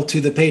foil to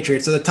the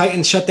Patriots. So the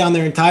Titans shut down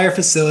their entire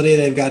facility.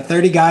 They've got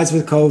 30 guys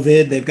with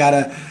COVID. They've got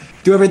to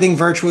do everything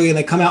virtually, and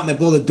they come out and they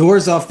blow the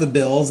doors off the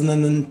Bills. And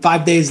then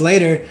 5 days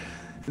later,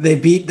 they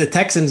beat the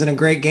Texans in a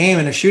great game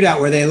in a shootout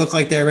where they look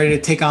like they're ready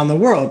to take on the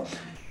world.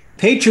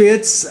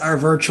 Patriots are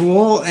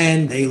virtual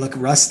and they look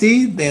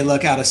rusty. They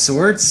look out of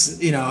sorts.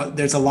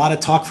 There's a lot of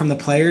talk from the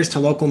players to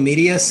local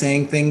media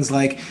saying things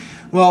like,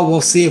 well,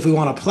 we'll see if we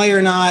want to play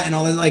or not. And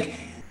all that. Like,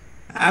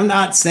 I'm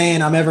not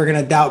saying I'm ever going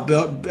to doubt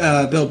Bill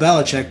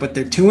Belichick, but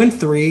they're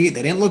 2-3.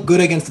 They didn't look good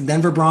against the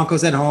Denver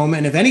Broncos at home.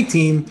 And if any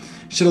team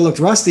should have looked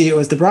rusty, it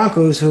was the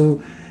Broncos,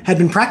 who had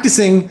been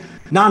practicing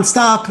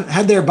nonstop,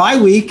 had their bye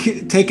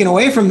week taken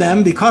away from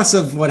them because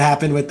of what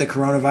happened with the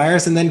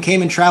coronavirus, and then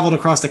came and traveled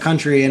across the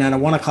country and at a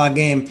 1:00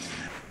 game,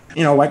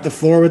 wiped the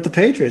floor with the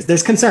Patriots.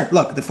 There's concern.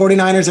 Look, the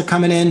 49ers are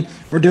coming in.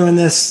 We're doing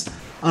this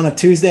on a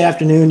Tuesday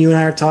afternoon. You and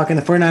I are talking.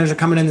 The 49ers are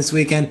coming in this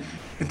weekend.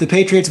 If the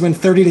Patriots win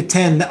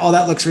 30-10, all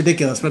that looks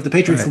ridiculous. But if the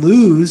Patriots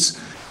lose,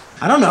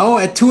 I don't know,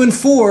 at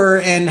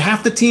 2-4, and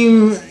half the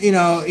team,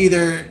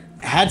 either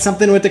had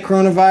something with the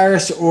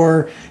coronavirus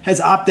or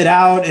has opted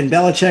out, and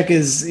Belichick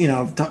is,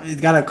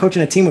 got a coach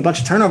and a team with a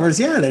bunch of turnovers,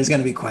 there's going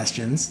to be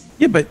questions.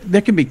 Yeah, but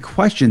there can be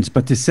questions.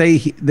 But to say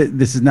that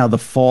this is now the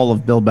fall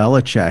of Bill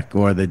Belichick,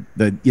 or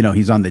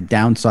he's on the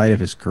downside of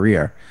his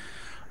career,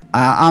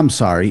 I'm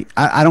sorry.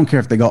 I don't care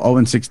if they go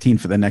 0-16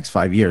 for the next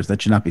 5 years.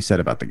 That should not be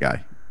said about the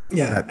guy.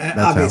 Yeah, that's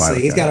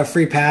obviously he's got a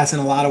free pass in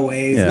a lot of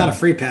ways. Yeah. Not a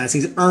free pass.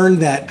 He's earned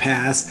that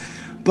pass.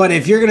 But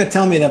if you're going to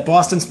tell me that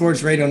Boston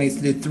Sports Radio needs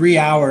to do 3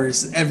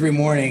 hours every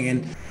morning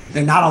and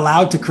they're not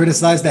allowed to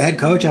criticize the head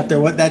coach after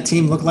what that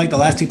team looked like the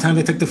last 2 times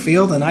they took the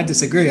field, then I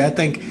disagree. I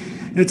think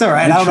it's all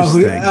right. I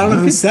don't know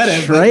who said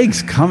it.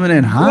 Drake's coming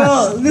in hot.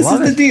 Well, this is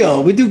the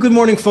deal. We do Good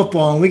Morning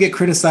Football, and we get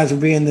criticized for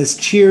being this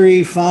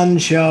cheery, fun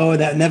show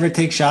that never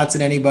takes shots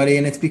at anybody,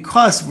 and it's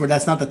because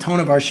that's not the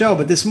tone of our show.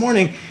 But this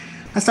morning,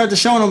 I started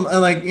showing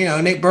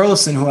them, Nate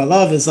Burleson, who I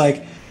love, is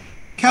like,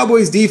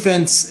 Cowboys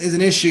defense is an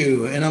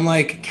issue. And I'm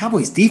like,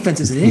 Cowboys defense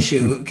is an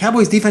issue.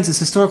 Cowboys defense is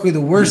historically the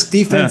worst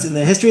defense in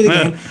the history of the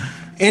game.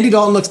 Andy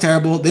Dalton looks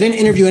terrible. They didn't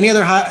interview any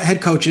other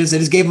head coaches. They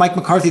just gave Mike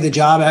McCarthy the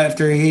job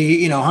after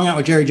he, hung out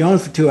with Jerry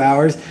Jones for 2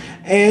 hours.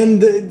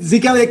 And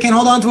Zeke Elliott can't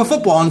hold on to a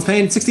football and is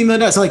paying $16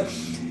 million. So,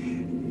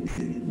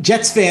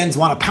 Jets fans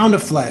want a pound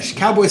of flesh.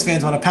 Cowboys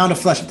fans want a pound of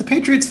flesh. If the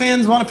Patriots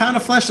fans want a pound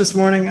of flesh this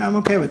morning, I'm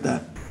okay with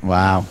that.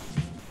 Wow.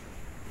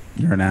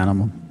 You're an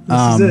animal.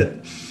 This is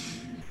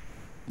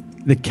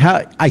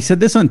it. I said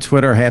this on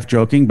Twitter, half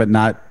joking, but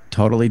not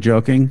totally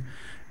joking,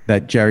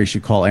 that Jerry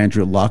should call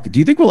Andrew Luck. Do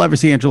you think we'll ever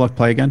see Andrew Luck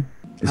play again?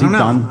 Is he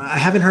done? I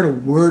haven't heard a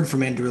word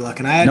from Andrew Luck,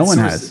 and no one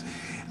has.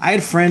 I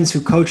had friends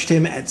who coached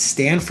him at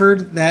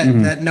Stanford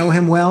that know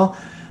him well.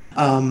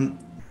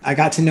 I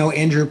got to know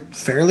Andrew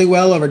fairly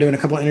well over doing a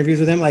couple of interviews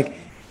with him.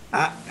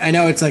 I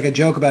know it's like a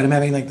joke about him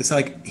having this.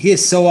 He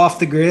is so off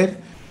the grid.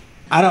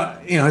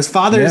 His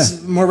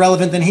father's more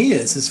relevant than he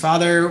is. His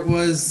father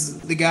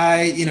was the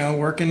guy,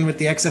 working with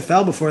the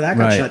XFL before that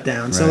got shut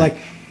down. So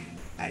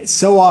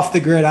so off the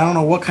grid. I don't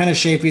know what kind of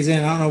shape he's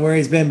in. I don't know where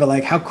he's been,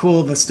 but how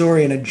cool of a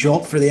story and a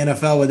jolt for the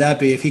NFL would that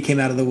be if he came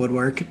out of the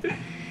woodwork?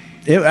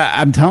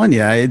 I'm telling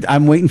you,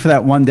 I'm waiting for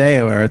that one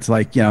day where it's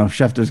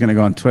Schefter's going to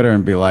go on Twitter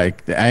and be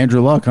like,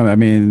 Andrew Luck. I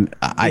mean,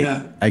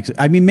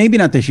 maybe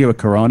not this year with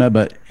Corona,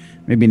 but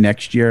maybe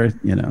next year,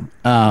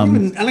 I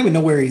don't even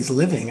know where he's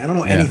living. I don't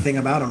know anything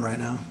about him right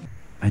now.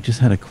 I just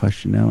had a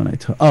question now,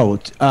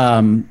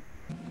 and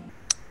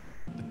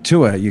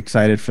Tua, you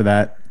excited for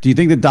that? Do you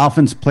think the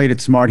Dolphins played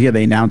it smart here?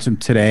 They announced him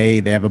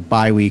today. They have a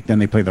bye week. Then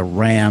they play the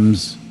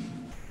Rams.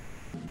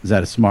 Is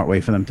that a smart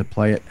way for them to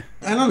play it?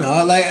 I don't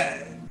know.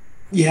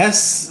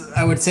 Yes,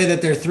 I would say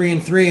that they're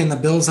 3-3, and the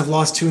Bills have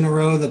lost 2 in a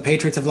row. The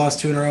Patriots have lost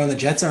 2 in a row, and the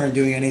Jets aren't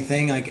doing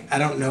anything. I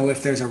don't know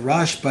if there's a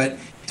rush, but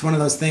it's one of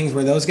those things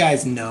where those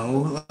guys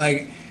know.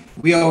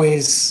 We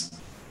always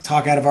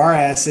talk out of our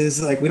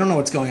asses. We don't know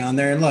what's going on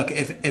there. And look,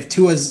 if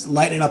Tua's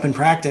lighting up in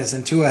practice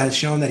and Tua has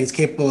shown that he's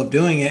capable of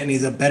doing it and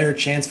he's a better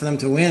chance for them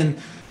to win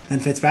than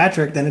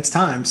Fitzpatrick, then it's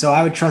time. So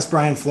I would trust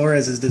Brian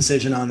Flores'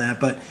 decision on that.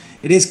 But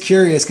it is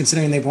curious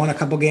considering they've won a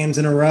couple games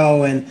in a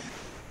row and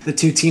the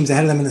two teams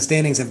ahead of them in the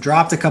standings have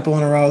dropped a couple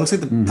in a row. It looks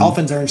like the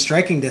Dolphins are in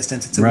striking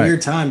distance. It's a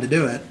weird time to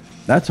do it.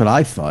 That's what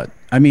I thought.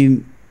 I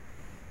mean,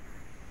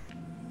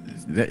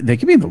 they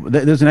could be.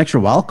 There's an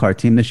extra wild card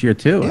team this year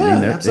too. Yeah, I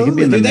mean,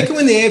 absolutely. They could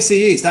win the AFC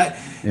East.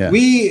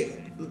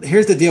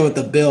 Here's the deal with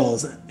the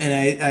Bills,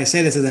 and I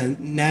say this as a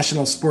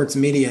national sports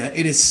media.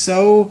 It is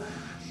so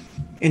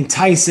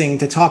enticing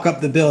to talk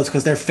up the Bills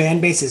because their fan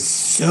base is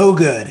so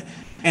good.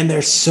 And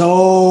they're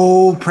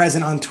so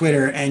present on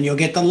Twitter, and you'll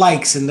get the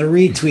likes and the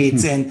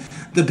retweets, and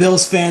the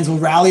Bills fans will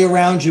rally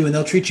around you, and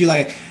they'll treat you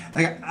like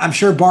I'm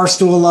sure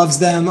Barstool loves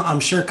them. I'm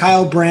sure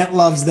Kyle Brandt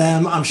loves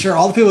them. I'm sure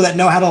all the people that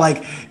know how to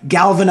like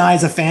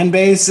galvanize a fan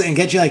base and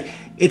get you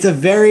it's a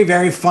very,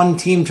 very fun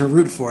team to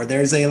root for.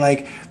 There's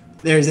something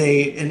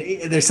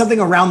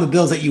around the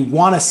Bills that you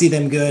want to see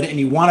them good, and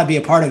you want to be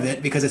a part of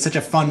it because it's such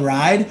a fun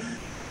ride.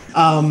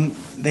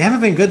 They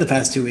haven't been good the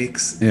past 2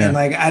 weeks. Yeah. And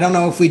I don't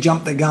know if we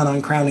jumped the gun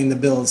on crowning the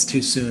Bills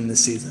too soon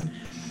this season.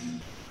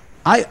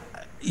 I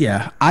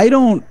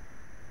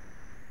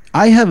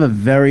have a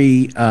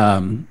very, I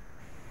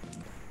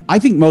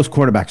think most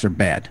quarterbacks are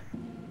bad.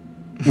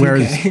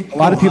 Whereas a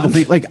lot of people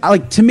think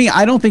to me,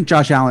 I don't think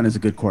Josh Allen is a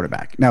good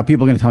quarterback. Now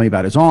people are going to tell me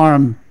about his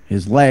arm,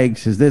 his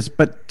legs, his this,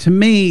 but to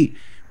me,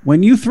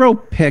 when you throw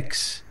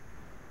picks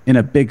in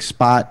a big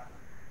spot,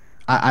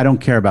 I don't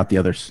care about the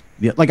others.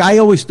 I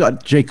always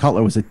thought Jay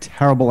Cutler was a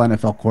terrible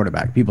NFL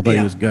quarterback. People thought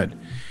he was good.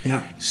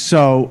 Yeah.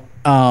 So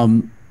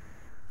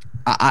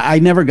I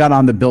never got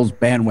on the Bills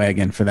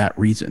bandwagon for that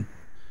reason.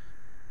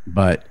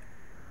 But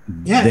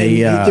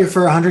they threw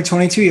for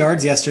 122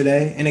 yards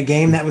yesterday in a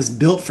game that was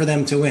built for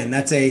them to win.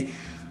 That's a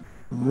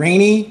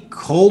rainy,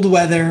 cold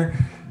weather.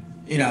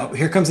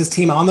 Here comes this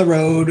team on the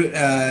road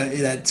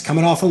that's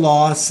coming off a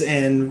loss,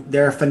 and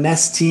they're a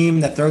finesse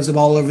team that throws the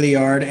ball over the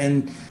yard.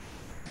 And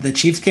the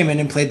Chiefs came in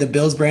and played the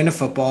Bills brand of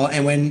football.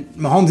 And when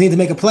Mahomes needs to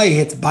make a play, he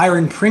hits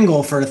Byron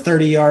Pringle for a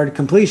 30-yard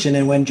completion.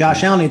 And when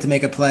Josh Allen needs to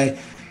make a play,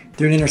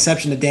 threw an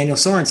interception to Daniel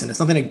Sorensen. It's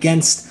nothing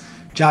against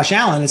Josh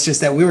Allen. It's just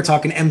that we were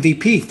talking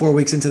MVP 4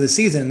 weeks into the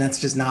season, and that's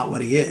just not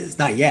what he is.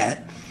 Not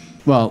yet.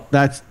 Well,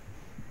 that's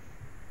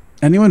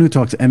anyone who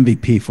talks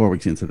MVP 4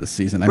 weeks into the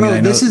season.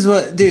 This is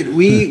what, dude,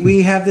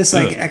 we have this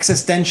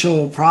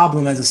existential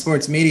problem as a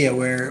sports media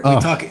where we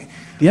talk.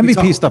 The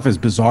MVP stuff is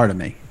bizarre to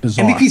me.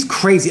 MVP is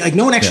crazy.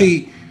 No one actually.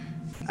 Yeah.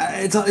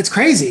 It's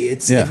crazy.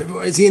 It's an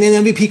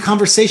MVP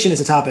conversation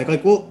is a topic.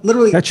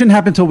 Literally that shouldn't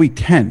happen until week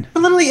 10.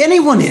 Literally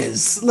anyone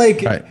is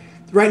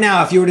right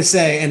now. If you were to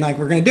say, and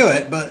we're going to do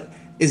it, but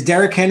is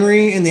Derrick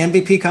Henry in the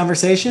MVP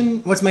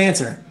conversation? What's my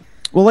answer?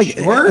 Well,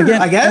 sure,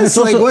 again, I guess.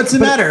 Also, what's the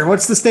matter?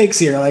 What's the stakes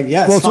here?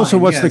 Yes. Well, it's also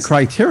what's the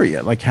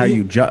criteria? How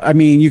you judge? I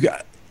mean, you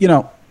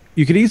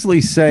could easily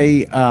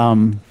say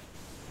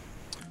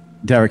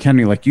Derrick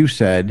Henry, like you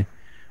said,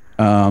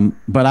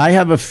 but I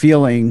have a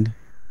feeling,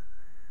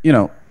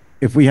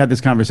 if we had this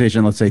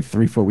conversation, let's say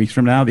 3-4 weeks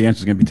from now, the answer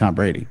is going to be Tom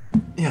Brady.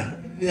 Yeah.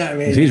 I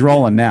mean, he's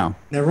rolling now.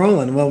 They're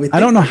rolling. Well, I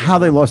don't know how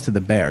they lost to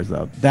the Bears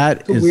though.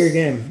 That is a weird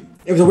game.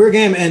 It was a weird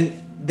game, and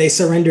they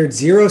surrendered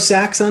 0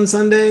 sacks on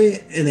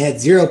Sunday, and they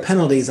had 0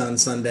 penalties on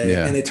Sunday,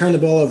 and they turned the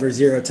ball over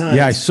 0 times.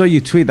 Yeah, I saw you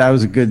tweet. That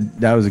was a good.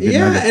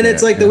 Yeah, and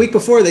it's the week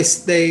before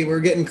they were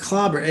getting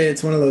clobbered.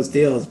 It's one of those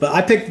deals. But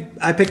I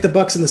picked the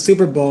Bucs in the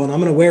Super Bowl, and I'm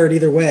going to wear it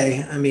either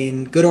way. I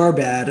mean, good or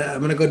bad,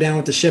 I'm going to go down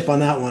with the ship on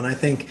that one. I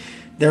think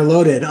they're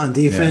loaded on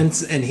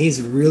defense, and he's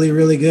really,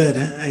 really good.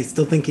 I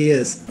still think he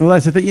is. Well,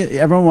 that's the thing.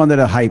 Everyone wanted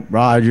to hype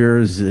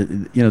Rodgers.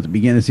 At the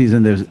beginning of the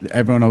season,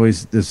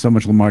 there's so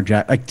much Lamar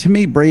Jackson. To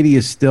me, Brady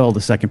is still the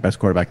second best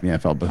quarterback in the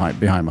NFL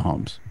behind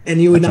Mahomes. And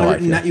you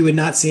would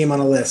not see him on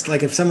a list.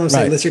 If someone was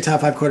saying list your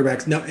top 5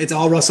 quarterbacks, no, it's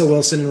all Russell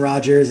Wilson and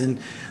Rodgers and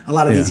a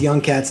lot of these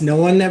young cats. No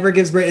one ever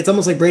gives Brady. It's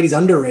almost like Brady's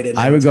underrated.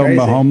 I would go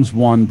Mahomes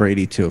 1,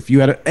 Brady 2. If you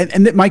had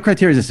and my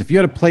criteria is this: if you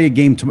had to play a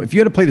game, if you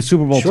had to play the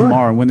Super Bowl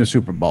tomorrow and win the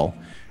Super Bowl.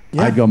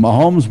 Yeah. I'd go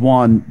Mahomes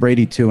 1,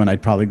 Brady 2, and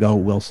I'd probably go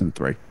Wilson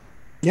 3.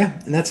 Yeah,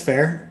 and that's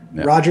fair.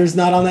 Yeah. Rodgers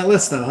not on that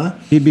list, though, huh?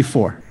 He'd be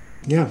 4.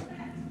 Yeah.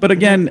 But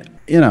again,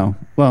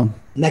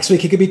 next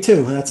week he could be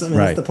 2. That's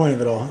the point of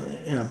it all.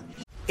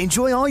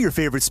 Enjoy all your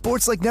favorite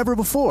sports like never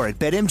before at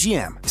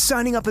BetMGM.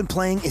 Signing up and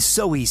playing is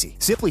so easy.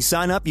 Simply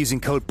sign up using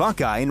code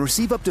Buckeye and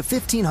receive up to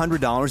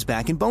 $1,500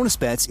 back in bonus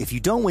bets if you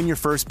don't win your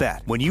first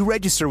bet. When you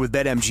register with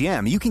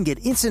BetMGM, you can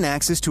get instant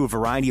access to a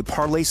variety of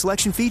parlay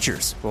selection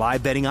features,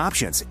 live betting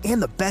options, and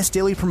the best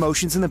daily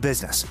promotions in the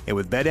business. And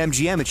with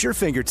BetMGM at your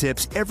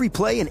fingertips, every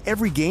play and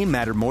every game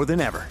matter more than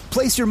ever.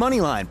 Place your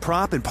moneyline,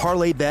 prop, and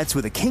parlay bets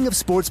with the king of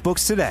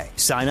sportsbooks today.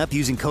 Sign up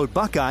using code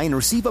Buckeye and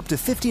receive up to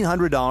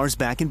 $1,500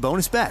 back in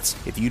bonus bets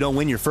if you don't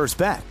win your first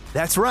bet.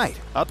 That's right,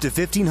 up to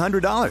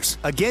 $1,500.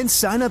 Again,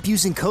 sign up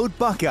using code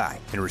Buckeye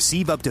and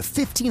receive up to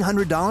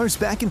 $1,500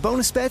 back in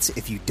bonus bets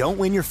if you don't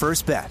win your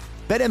first bet.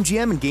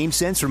 BetMGM and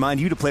GameSense remind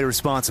you to play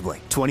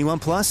responsibly. 21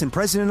 plus and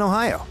present in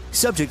Ohio.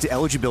 Subject to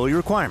eligibility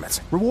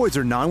requirements. Rewards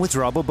are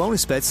non-withdrawable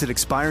bonus bets that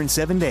expire in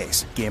 7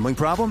 days. Gambling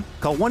problem?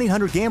 Call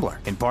 1-800-GAMBLER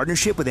in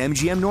partnership with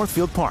MGM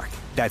Northfield Park.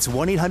 That's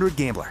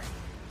 1-800-GAMBLER.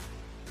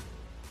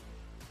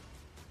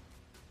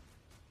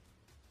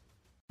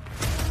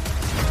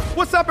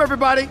 What's up,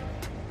 everybody?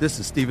 This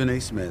is Stephen A.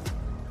 Smith.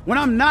 When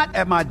I'm not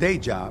at my day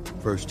job,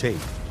 First Take,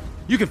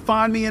 you can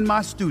find me in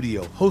my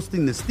studio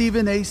hosting the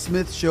Stephen A.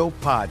 Smith Show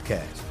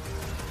podcast.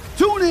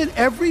 Tune in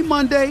every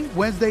Monday,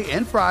 Wednesday,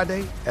 and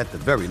Friday, at the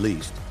very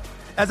least,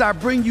 as I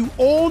bring you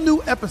all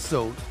new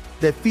episodes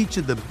that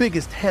feature the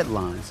biggest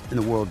headlines in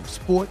the world of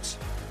sports,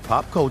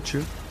 pop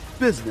culture,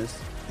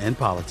 business, and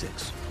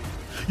politics.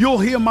 You'll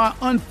hear my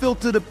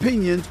unfiltered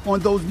opinions on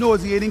those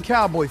nauseating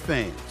Cowboy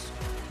fans,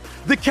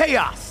 the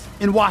chaos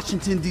in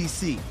Washington,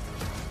 D.C.,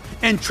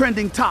 and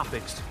trending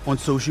topics on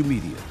social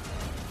media,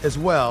 as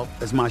well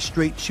as my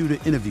straight shooter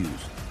interviews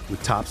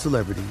with top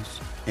celebrities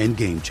and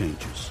game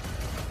changers.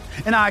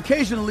 And I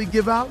occasionally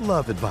give out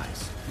love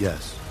advice.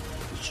 Yes,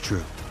 it's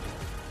true.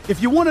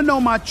 If you want to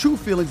know my true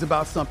feelings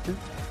about something,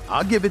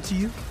 I'll give it to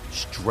you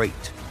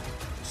straight.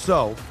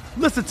 So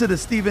listen to the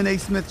Stephen A.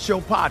 Smith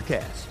Show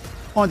podcast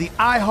on the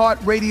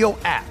iHeartRadio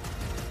app,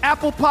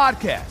 Apple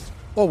Podcasts,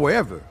 or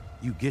wherever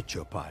you get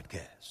your podcast.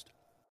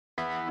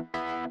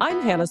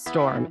 I'm Hannah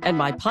Storm, and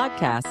my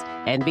podcast,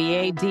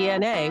 NBA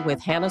DNA with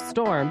Hannah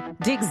Storm,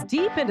 digs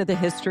deep into the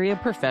history of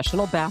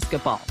professional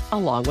basketball,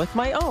 along with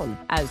my own,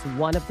 as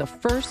one of the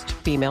first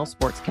female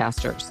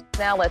sportscasters.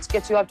 Now let's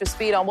get you up to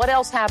speed on what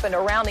else happened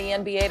around the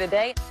NBA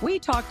today. We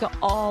talk to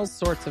all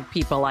sorts of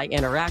people I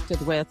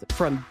interacted with,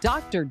 from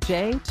Dr.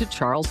 J to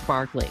Charles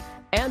Barkley,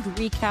 and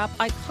recap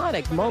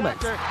iconic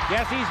moments.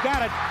 Yes, he's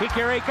got it.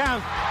 Here he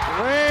comes.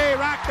 Way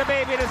rock the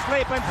baby to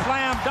sleep and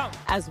slam dunk.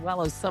 As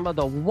well as some of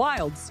the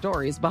wild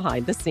stories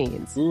behind the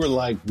scenes. We were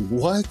like,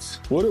 what?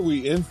 What are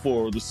we in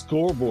for? The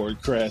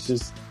scoreboard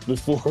crashes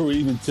before we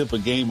even tip a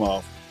game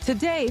off.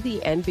 Today, the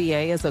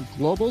NBA is a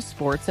global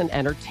sports and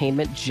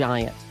entertainment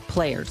giant.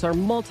 Players are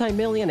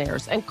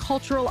multimillionaires and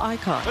cultural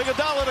icons.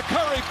 Iguodala to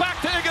Curry,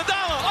 back to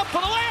Iguodala, up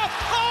for the layup.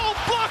 Oh,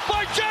 blocked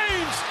by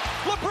James.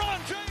 LeBron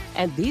James.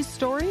 And these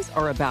stories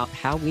are about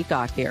how we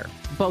got here,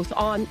 both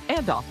on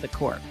and off the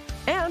court.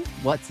 And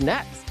what's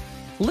next?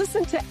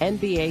 Listen to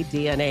NBA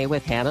DNA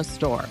with Hannah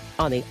Storm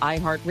on the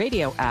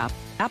iHeartRadio app,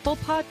 Apple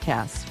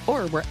Podcasts,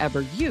 or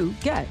wherever you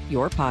get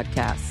your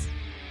podcasts.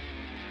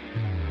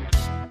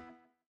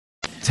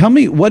 Tell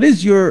me, I want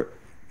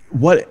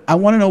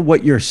to know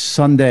what your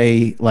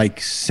Sunday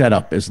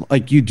setup is.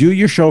 Like, you do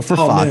your show for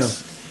Fox. New.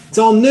 It's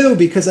all new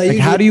because I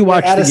usually how do you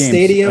watch at the a games?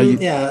 stadium.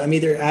 I'm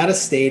either at a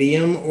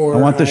stadium or I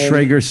want the I'm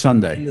Schrager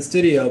Sunday in the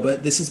studio.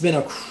 But this has been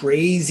a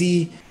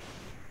crazy.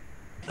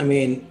 I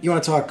mean, you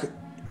want to talk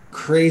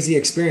crazy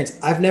experience?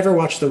 I've never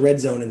watched the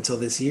Red Zone until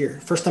this year.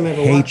 First time I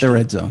ever watched the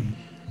Red Zone.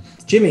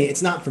 Jimmy,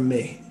 it's not for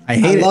me. I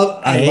hate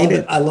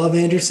it. I love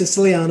Andrew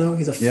Siciliano.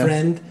 He's a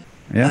friend.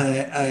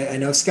 Yeah. I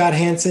know Scott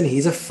Hansen.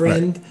 He's a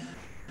friend.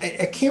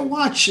 Right. I can't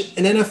watch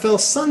an NFL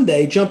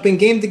Sunday jumping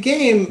game to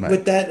game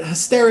with that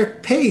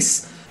hysteric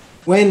pace.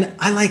 When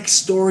I like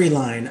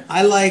storyline,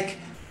 I like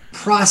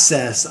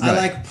process, I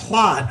like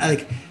plot.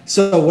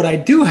 So what I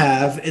do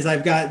have is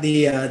I've got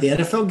the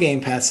NFL Game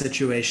Pass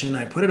situation.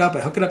 I put it up,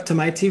 I hook it up to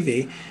my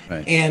TV,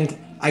 and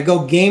I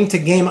go game to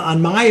game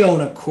on my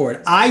own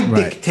accord. I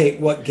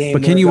dictate what game.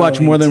 But can you watch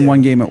more than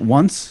one game at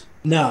once?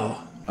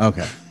 No.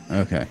 Okay.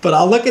 But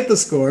I'll look at the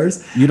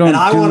scores.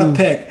 I want to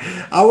pick.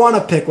 I want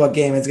to pick what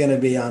game it's going to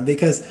be on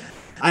because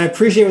I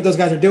appreciate what those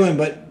guys are doing,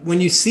 but when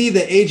you see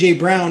the A.J.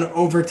 Brown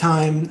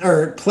overtime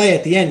or play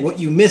at the end, what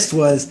you missed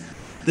was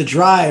the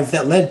drive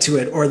that led to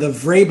it, or the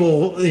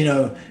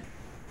Vrabel,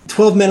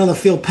 12 men on the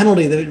field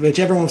penalty, which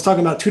everyone was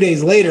talking about 2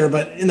 days later,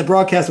 but in the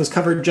broadcast was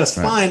covered just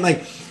fine.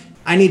 Like,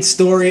 I need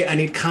story, I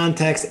need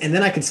context, and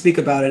then I can speak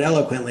about it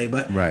eloquently.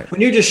 But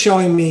when you're just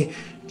showing me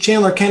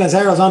Chandler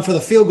Canazaro's on for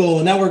the field goal,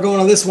 and now we're going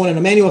to this one, and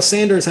Emmanuel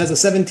Sanders has a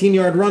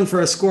 17-yard run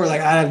for a score.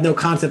 Like, I have no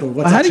concept of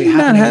what's actually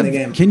happening in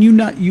the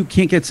game. You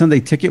can't get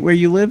Sunday Ticket where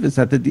you live? Is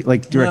that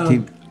DirecTV?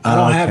 No, I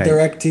don't have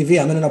DirecTV.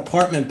 I'm in an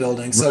apartment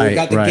building, so we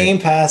got the Game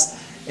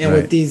Pass, and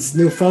with these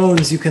new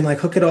phones, you can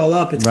hook it all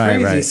up. It's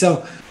crazy.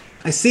 So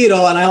I see it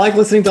all, and I like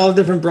listening to all the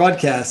different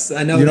broadcasts.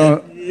 I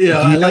know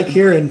I like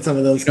hearing some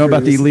of those. You know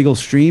about the illegal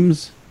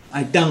streams?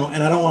 I don't,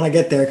 and I don't want to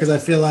get there because I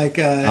feel like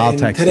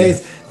in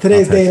today's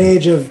day and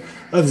age of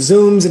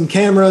Zooms and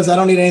cameras, I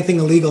don't need anything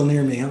illegal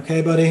near me.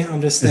 Okay, buddy? I'm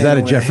just staying Is that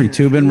away. a Jeffrey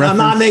Toobin reference? I'm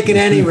not making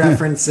any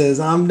references.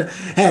 I'm just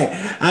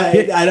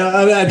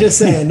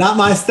saying, not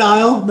my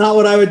style, not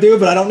what I would do,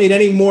 but I don't need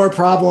any more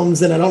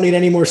problems and I don't need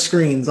any more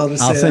screens. I'll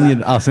send you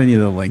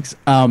the links.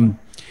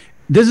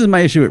 This is my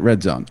issue with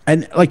Red Zone.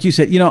 And like you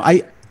said,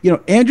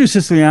 Andrew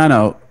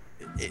Siciliano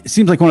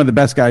seems like one of the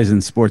best guys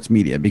in sports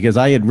media because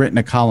I had written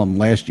a column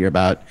last year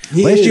about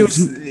last year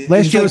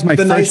was my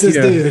first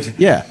year. Dude.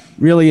 Yeah,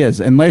 really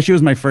is. And last year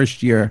was my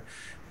first year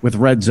with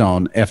Red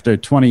Zone after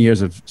 20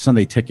 years of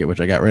Sunday Ticket,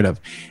 which I got rid of.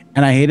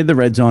 And I hated the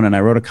Red Zone, and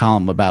I wrote a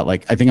column about I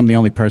think I'm the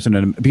only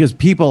person because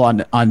people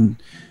on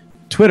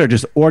Twitter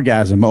just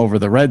orgasm over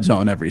the Red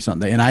Zone every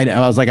Sunday. And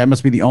I was like, I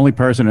must be the only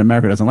person in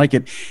America who doesn't like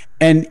it.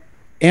 And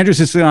Andrew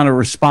Siciliano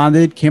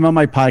responded, came on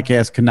my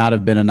podcast, could not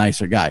have been a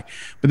nicer guy.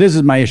 But this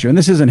is my issue, and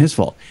this isn't his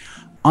fault.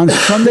 On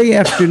Sunday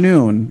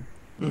afternoon,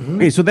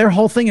 okay, so their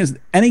whole thing is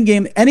any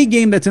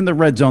game that's in the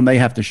Red Zone, they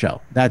have to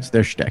show. That's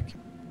their shtick.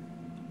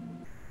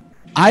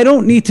 I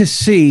don't need to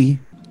see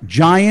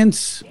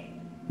Giants,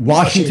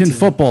 Washington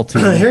football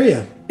team I hear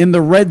you. in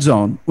the red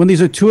zone when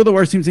these are two of the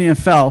worst teams in the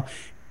NFL.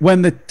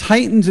 When the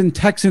Titans and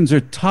Texans are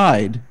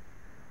tied,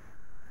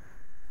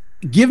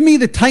 give me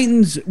the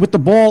Titans with the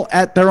ball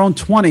at their own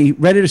 20,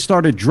 ready to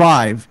start a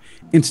drive,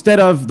 instead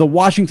of the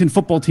Washington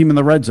football team in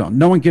the red zone.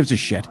 No one gives a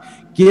shit.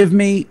 Give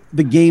me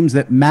the games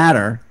that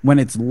matter when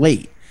it's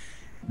late.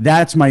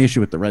 That's my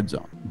issue with the red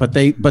zone. But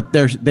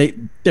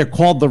they're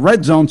called the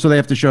red zone, so they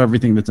have to show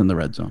everything that's in the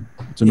red zone.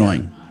 It's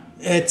annoying.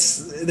 Yeah.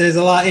 There's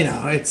a lot,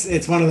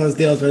 it's one of those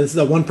deals where this is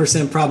a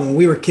 1% problem. When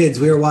we were kids,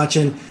 we were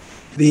watching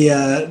the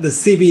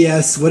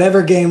CBS,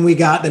 whatever game we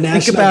got, the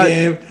national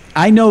game.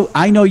 I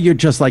know you're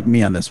just like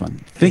me on this one.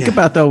 Think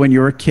about, though, when you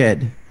were a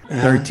kid,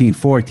 13,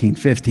 14,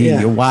 15,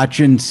 you're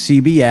watching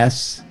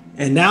CBS.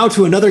 And now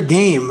to another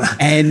game.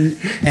 And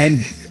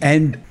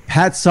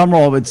Pat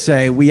Summerall would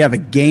say, we have a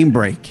game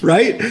break.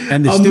 Right?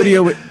 And the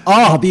studio would,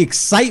 the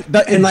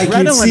excitement. And like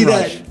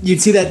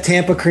you'd see that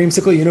Tampa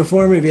creamsicle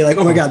uniform and be like,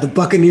 oh my God, the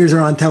Buccaneers are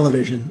on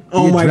television.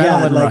 Oh my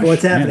God, like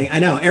what's happening? I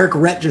know. Eric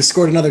Rett just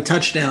scored another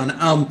touchdown.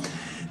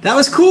 That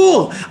was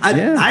cool.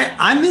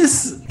 I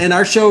miss, and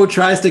our show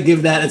tries to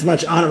give that as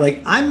much honor.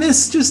 Like, I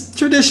miss just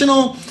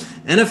traditional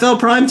NFL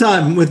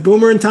primetime with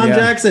Boomer and Tom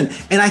Jackson.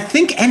 And I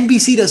think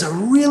NBC does a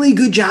really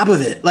good job of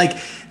it. Like,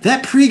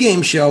 that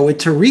pregame show with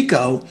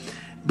Tirico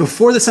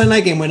before the Sunday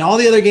night game, when all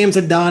the other games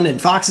are done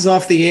and Fox is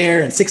off the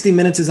air and 60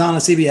 Minutes is on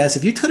CBS,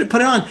 if you put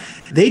it on,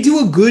 they do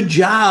a good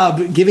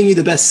job giving you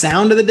the best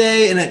sound of the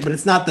day. But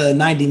it's not the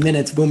 90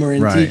 Minutes Boomer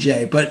and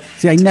TJ. But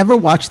see, I never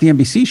watched the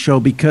NBC show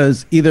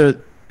because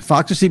either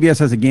Fox or CBS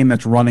has a game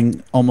that's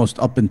running almost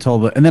up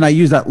until and then I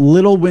use that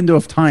little window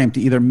of time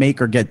to either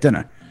make or get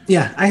dinner.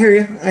 Yeah, I hear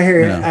you.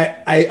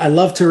 Yeah. I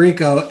love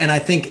Tirico, and I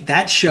think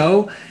that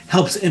show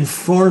helps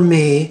inform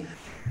me,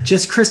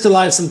 just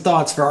crystallize some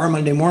thoughts for our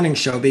Monday morning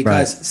show,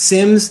 because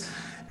Sims,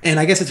 and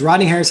I guess it's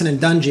Rodney Harrison and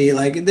Dungy,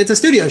 like, it's a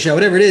studio show,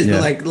 whatever it is, but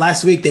like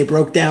last week they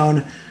broke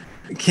down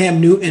Cam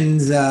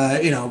Newton's,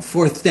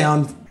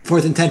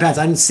 4th and 10 pass.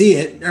 I didn't see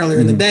it earlier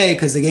in the day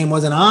because the game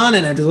wasn't on,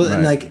 and I just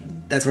wasn't like,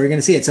 that's where you're going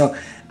to see it. So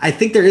I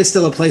think there is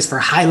still a place for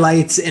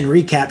highlights and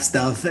recap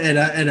stuff. And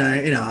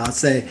I'll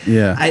say,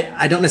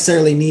 I don't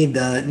necessarily need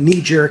the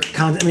knee-jerk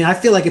content. I mean, I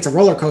feel like it's a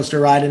roller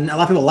coaster ride, and a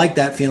lot of people like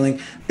that feeling.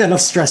 I've got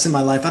enough stress in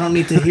my life. I don't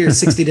need to hear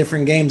 60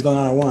 different games going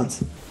on at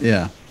once.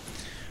 Yeah.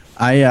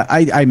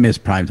 I miss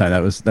primetime.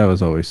 That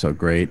was always so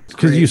great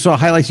because you saw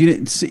highlights you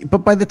didn't see, but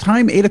by the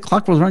time 8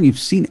 o'clock was around, you've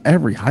seen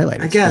every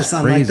highlight. I guess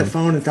on like the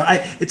phone and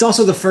stuff. It's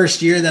also the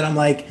first year that I'm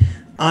like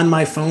on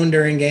my phone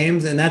during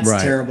games, and that's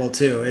terrible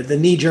too. The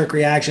knee-jerk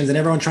reactions and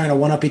everyone trying to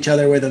one-up each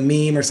other with a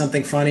meme or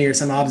something funny or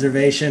some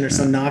observation or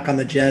some knock on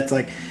the Jets.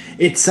 Like,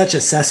 it's such a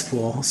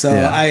cesspool. So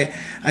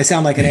I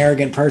sound like an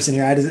arrogant person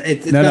here.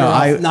 It's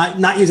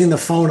not using the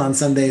phone on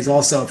some days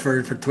also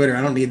for Twitter.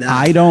 I don't need that.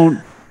 I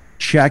don't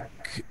check,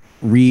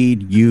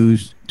 read,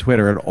 use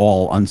Twitter at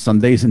all on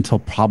Sundays until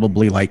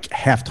probably like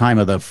halftime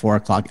of the 4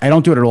 o'clock. I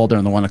don't do it at all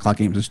during the 1 o'clock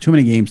games. There's too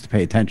many games to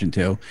pay attention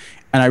to.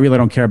 And I really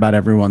don't care about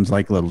everyone's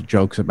like little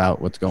jokes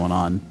about what's going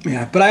on.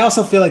 Yeah, but I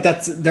also feel like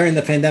that's during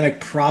the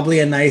pandemic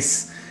probably a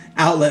nice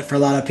outlet for a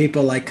lot of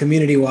people, like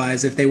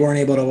community-wise, if they weren't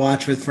able to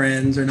watch with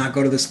friends or not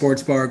go to the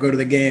sports bar or go to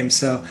the game.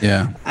 So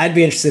I'd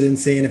be interested in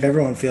seeing if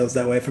everyone feels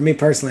that way. For me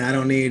personally, I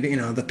don't need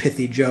the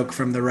pithy joke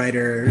from the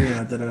writer.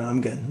 I'm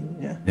good.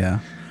 Yeah.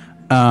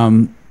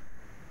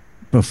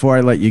 Before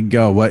I let you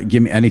go,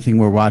 give me anything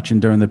we're watching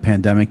during the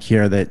pandemic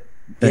here that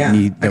we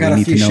need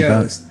to know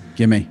about.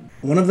 Give me.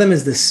 One of them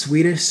is the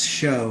Swedish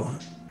show,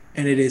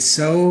 and it is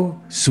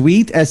so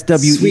sweet.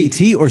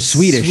 SWEET or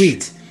Swedish?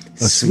 Sweet.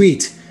 Oh,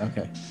 sweet.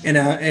 Okay. And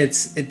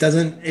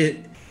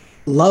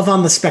Love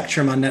on the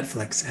Spectrum on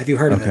Netflix. Have you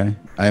heard of it? Okay,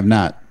 I have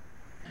not.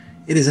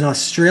 It is an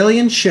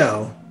Australian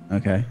show.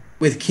 Okay.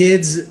 With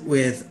kids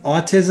with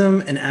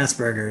autism and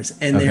Asperger's,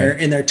 and they're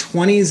in their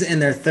 20s and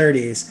their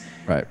 30s.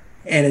 Right.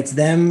 And it's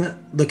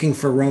them looking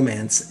for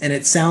romance, and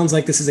it sounds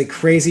like this is a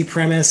crazy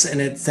premise, and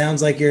it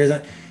sounds like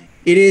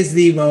it is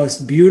the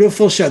most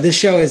beautiful show. This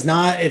show it's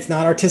not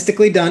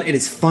artistically done. It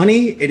is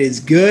funny. It is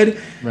good.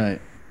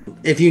 Right.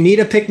 If you need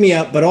a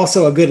pick-me-up, but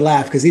also a good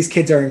laugh, because these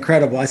kids are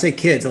incredible. I say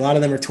kids. A lot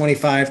of them are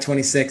 25,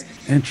 26.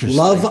 Interesting.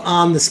 Love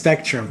on the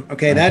Spectrum.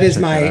 Okay, that is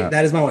my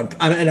one.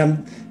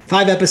 I'm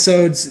 5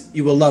 episodes.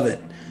 You will love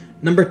it.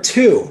 Number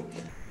 2,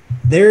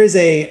 there is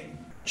a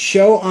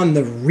show on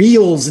the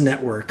Reels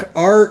Network,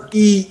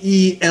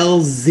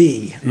 REELZ.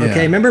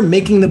 Okay, remember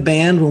Making the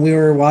Band when we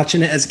were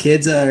watching it as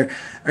kids,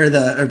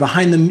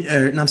 Behind the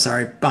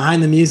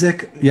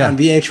Music on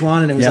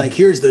VH1, and it was like,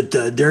 here's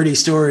the dirty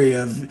story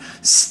of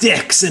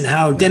Styx and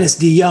how Dennis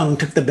DeYoung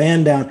took the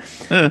band down.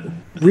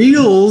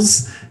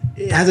 Reels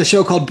has a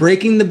show called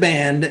Breaking the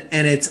Band,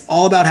 and it's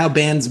all about how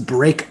bands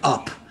break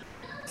up,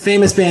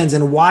 famous bands,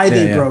 and why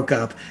they broke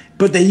up.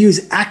 But they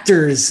use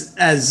actors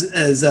as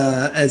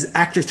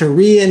actors to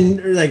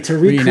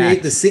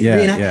recreate the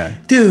scene.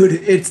 Dude,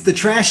 it's the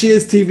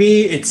trashiest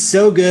TV. It's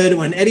so good.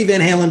 When Eddie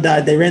Van Halen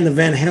died, they ran the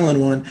Van Halen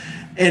one.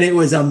 and it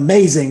was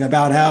amazing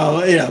about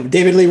how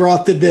David Lee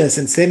Roth did this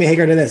and Sammy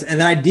Hagar did this, and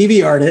then I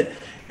DVR'd it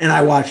and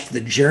I watched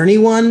the Journey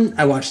one,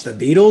 I watched the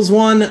Beatles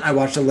one, I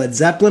watched the Led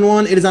Zeppelin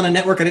one. It is on a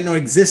network I didn't know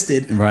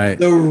existed. Right.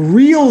 The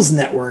Reels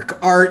Network,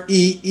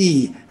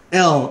 REELZ,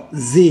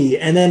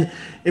 and then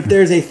if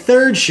there's a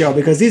third show,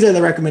 because these are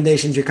the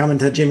recommendations you're coming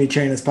to Jimmy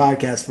Traina's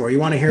podcast for. You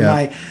want to hear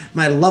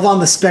my Love on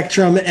the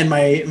Spectrum and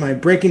my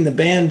Breaking the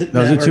Band.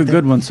 Those are two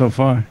good ones so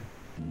far.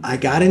 I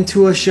got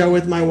into a show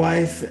with my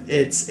wife.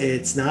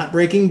 It's not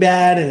Breaking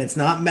Bad and it's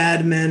not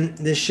Mad Men.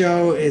 This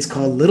show is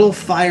called Little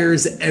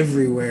Fires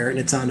Everywhere, and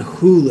it's on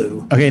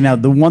Hulu. Okay, now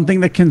the one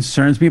thing that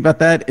concerns me about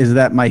that is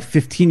that my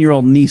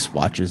 15-year-old niece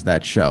watches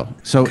that show.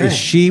 So is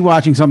she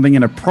watching something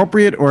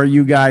inappropriate, or are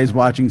you guys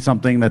watching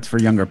something that's for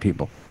younger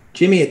people?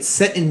 Jimmy, it's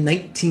set in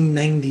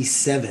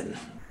 1997.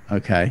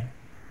 Okay.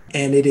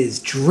 And it is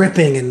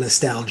dripping in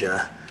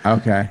nostalgia.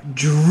 Okay.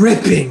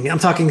 Dripping. I'm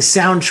talking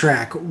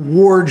soundtrack,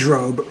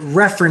 wardrobe,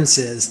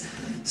 references.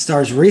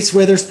 Stars Reese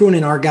Witherspoon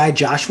and our guy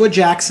Joshua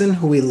Jackson,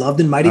 who we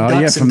loved in Mighty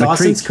Ducks and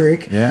Dawson's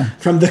Creek. Yeah.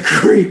 From The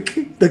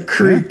Creek. The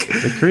Creek. Yeah,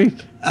 The Creek.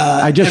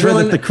 I just read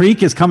that The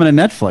Creek is coming to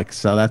Netflix,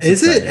 so that's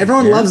exciting.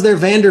 Everyone loves their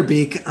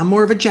Vanderbeek. I'm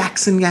more of a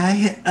Jackson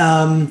guy.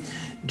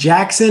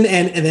 Jackson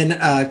and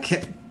then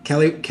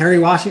Kerry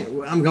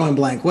Washington. I'm going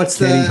blank. What's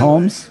Katie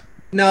Holmes?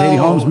 No. Katie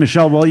Holmes,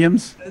 Michelle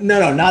Williams?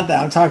 No, not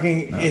that. I'm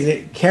talking, Is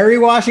it Kerry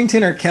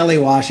Washington or Kelly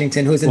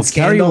Washington, who's in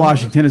Scandal? Kerry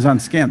Washington is on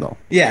Scandal.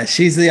 Yeah,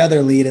 she's the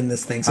other lead in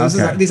this thing. So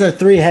these are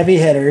three heavy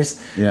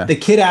hitters. Yeah. The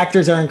kid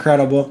actors are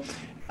incredible.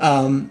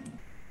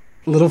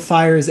 Little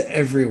Fires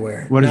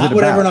Everywhere. What is it about?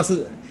 What everyone else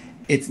is.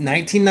 It's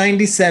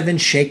 1997,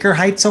 Shaker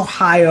Heights,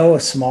 Ohio, a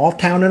small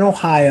town in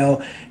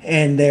Ohio.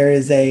 And there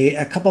is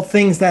a couple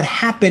things that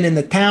happen in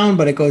the town,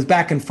 but it goes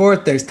back and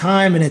forth. There's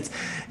time, and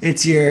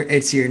it's your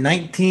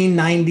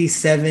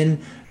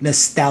 1997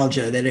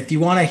 nostalgia. That if you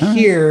want to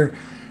hear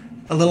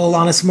a little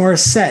Alanis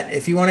Morissette,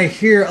 if you want to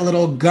hear a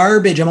little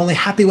Garbage, I'm Only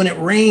Happy When It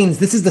Rains,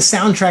 this is the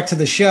soundtrack to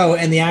the show,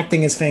 and the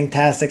acting is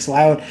fantastic. So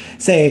I would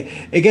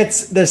say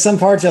there's some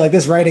parts you're like,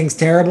 this writing's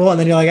terrible, and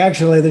then you're like,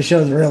 actually, the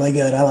show's really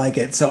good. I like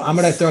it. So I'm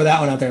going to throw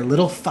that one out there.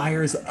 Little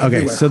Fires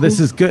Everywhere. Okay, so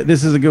this is good.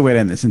 This is a good way to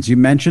end this. Since you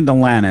mentioned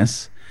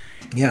Alanis,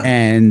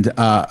 and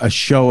a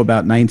show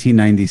about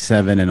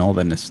 1997 and all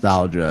the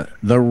nostalgia.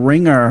 The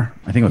Ringer,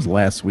 I think it was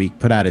last week,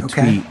 put out a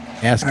tweet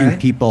asking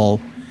people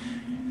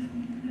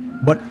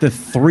what the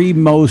three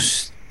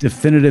most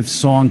definitive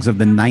songs of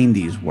the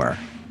 90s were.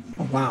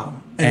 Oh,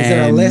 wow. And is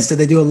there a list? Did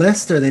they do a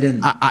list or they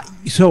didn't?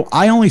 So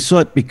I only saw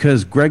it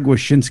because Greg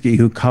Wyshynski,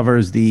 who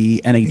covers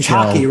the NHL. He's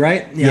hockey,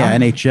 right? Yeah,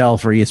 NHL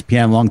for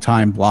ESPN,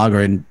 longtime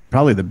blogger and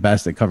probably the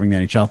best at covering the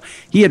NHL.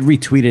 He had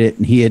retweeted it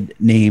and he had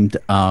named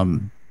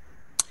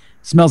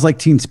Smells Like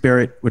Teen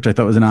Spirit, which I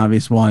thought was an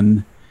obvious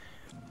one.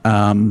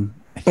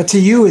 But to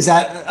you, is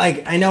that,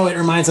 like, I know it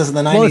reminds us of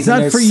the 90s. Well, it's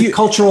not for you.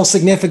 Cultural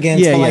significance.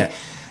 Yeah, but like,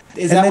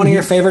 is that one of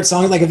your favorite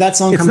songs? Like, if that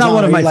song comes on,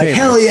 one of my favorites.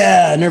 Hell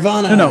yeah,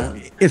 Nirvana. No,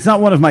 it's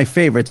not one of my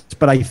favorites,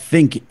 but I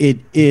think it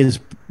is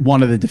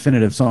one of the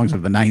definitive songs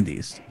of the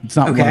 90s. It's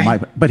not one of my,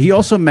 but he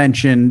also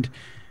mentioned,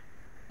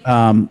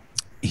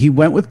 he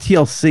went with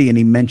TLC and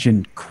he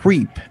mentioned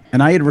Creep.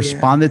 And I had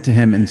responded to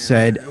him and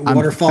said,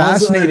 I'm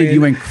fascinated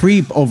you went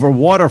Creep over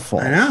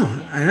Waterfall.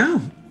 I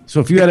know. So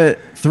if you had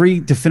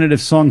three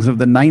definitive songs of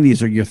the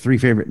 90s or your three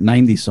favorite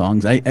 90s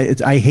songs,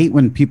 I hate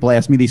when people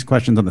ask me these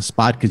questions on the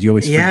spot because you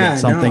always forget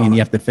something and you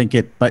have to think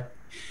it. But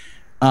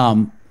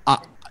I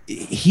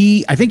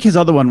think his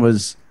other one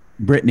was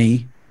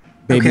Britney,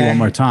 Baby One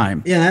More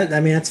Time. Yeah,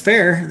 that's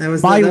fair. That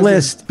was my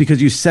list,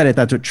 because you said it,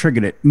 that's what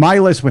triggered it. My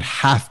list would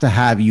have to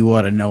have You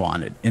Ought to Know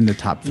on it in the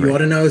top three. You Ought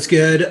to Know is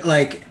good.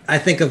 Like, I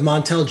think of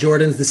Montel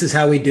Jordan's This Is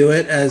How We Do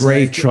It as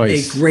great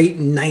choice. A great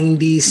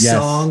 90s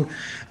song.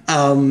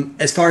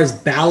 As far as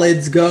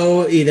ballads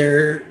go,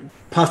 either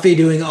Puffy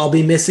doing I'll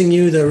Be Missing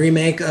You, the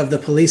remake of the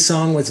Police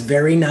song, was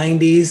very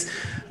 90s.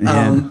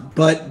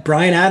 But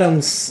Bryan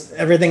Adams,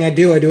 Everything I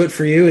Do It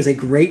For You, is a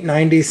great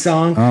 90s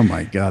song. Oh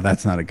my God,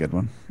 that's not a good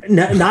one.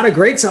 Not a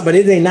great song, but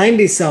it's a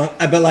 90s song.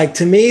 But like,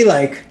 to me,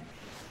 like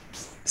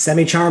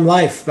Semi-Charmed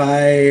Life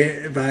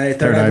by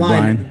Third Eye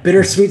Blind,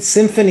 Bittersweet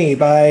Symphony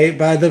by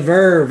The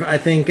Verve. I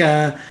think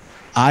I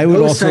would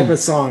those type of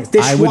songs.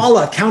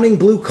 Dishwalla, Counting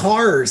Blue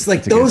Cars.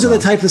 Like, those are the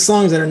types of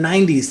songs that are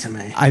 90s to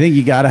me. I think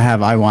you got to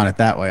have I Want It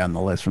That Way on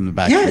the list from the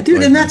back. Yeah,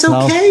 dude, and that's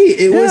okay.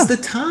 It was the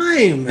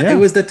time. Yeah. It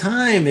was the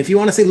time. If you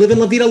want to say Livin'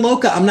 La Vida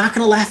Loca, I'm not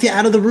going to laugh you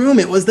out of the room.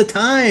 It was the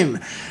time.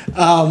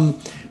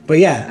 But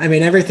yeah, I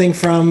mean, everything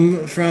from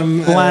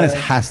Alanis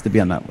has to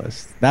be on that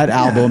list. That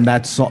album,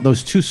 that song,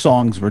 those two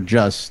songs were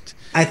just.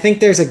 I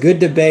think there's a good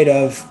debate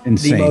of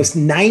the most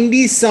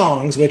 90s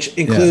songs, which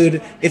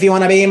include If You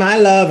Want to Be My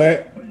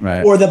Lover,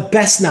 or the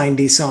best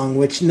 90s song,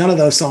 which none of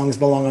those songs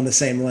belong on the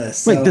same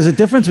list. Wait, there's a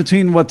difference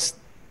between what's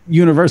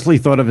universally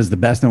thought of as the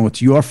best and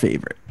what's your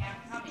favorite.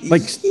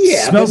 Like,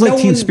 Smells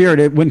Like Teen Spirit,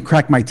 it wouldn't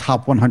crack my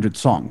top 100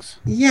 songs.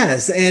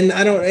 Yes, and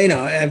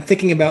I'm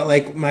thinking about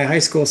like my high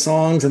school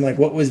songs and like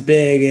what was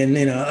big, and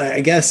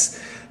I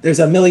guess there's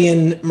a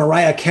million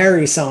Mariah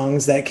Carey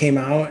songs that came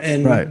out,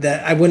 and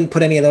that I wouldn't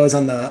put any of those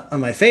on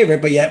my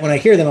favorite. But yet when I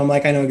hear them, I'm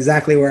like, I know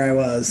exactly where I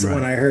was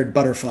when I heard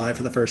Butterfly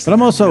for the first time. But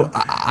I'm also,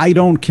 I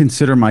don't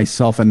consider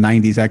myself a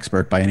 90s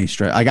expert by any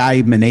stretch. Like,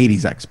 I'm an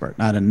 80s expert,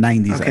 not a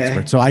 90s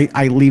expert. So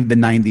I leave the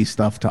 90s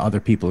stuff to other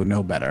people who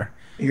know better.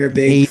 You're a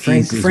big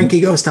Frankie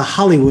Goes to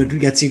Hollywood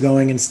gets you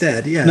going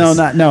instead. Yes.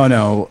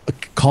 No.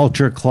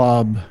 Culture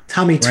Club.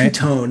 Tommy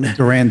Two-Tone.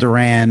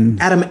 Duran.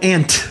 Adam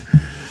Ant.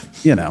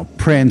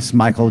 Prince,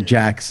 Michael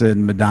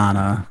Jackson,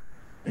 Madonna.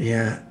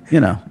 Yeah.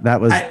 That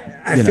was.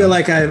 I feel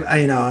like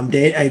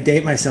I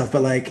date myself,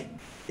 but like,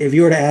 if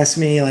you were to ask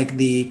me like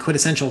the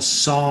quintessential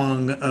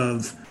song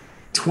of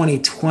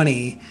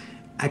 2020,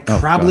 I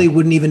probably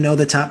wouldn't even know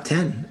the top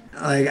 10.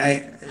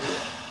 Like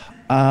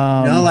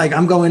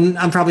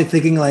I'm probably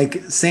thinking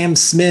like Sam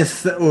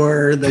Smith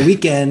or The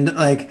Weeknd.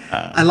 Like,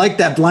 I like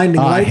that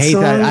Blinding Lights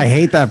song. I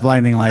hate that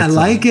Blinding Lights song.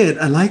 I like it.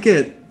 I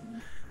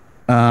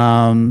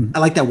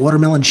like that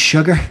Watermelon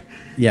Sugar.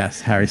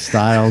 Yes, Harry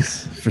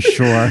Styles for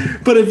sure.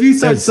 But if you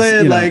start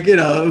saying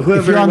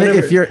whoever,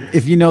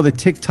 if you know the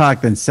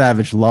TikTok, then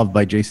Savage Love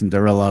by Jason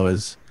Derulo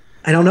is.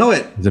 I don't know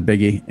it. It's a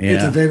biggie. Yeah.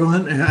 It's a big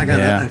one. I got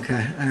it.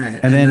 Okay, all right.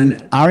 And then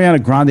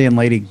Ariana Grande and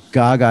Lady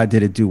Gaga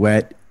did a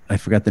duet. I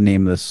forgot the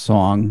name of the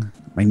song.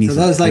 My niece. So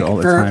that was like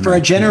for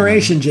a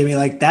generation, Jimmy.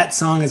 Like, that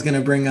song is going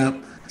to bring up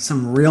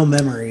some real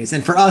memories,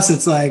 and for us,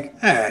 it's like,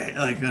 all right,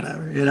 like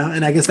whatever,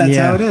 And I guess that's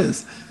how it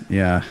is.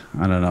 Yeah,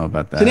 I don't know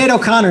about that. Sinead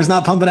O'Connor's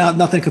not pumping out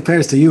Nothing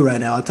Compares to You right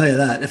now. I'll tell you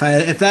that.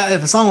 If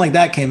a song like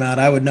that came out,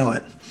 I would know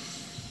it.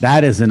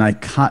 That is an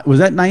icon. Was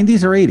that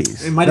 90s or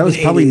 80s? It might that have was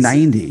been probably 80s.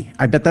 90.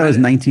 I bet that was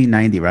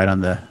 1990, right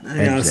on the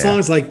edge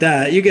songs like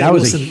that. You get that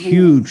Wilson, was a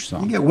huge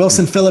song. You get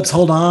Wilson Phillips,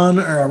 Hold On,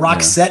 or a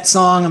Roxette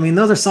song. I mean,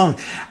 those are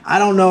songs. I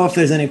don't know if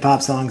there's any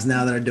pop songs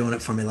now that are doing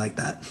it for me like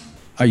that.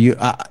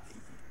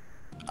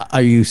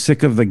 Are you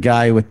sick of the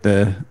guy with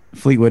the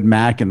Fleetwood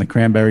Mac and the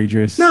cranberry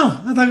juice? No,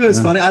 I thought it was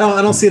funny. I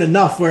don't see it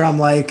enough where I'm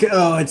like,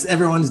 oh, it's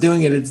everyone's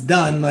doing it, it's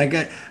done. Like,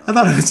 I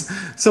thought it was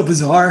so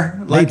bizarre.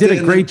 They did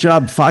a great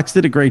job. Fox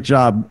did a great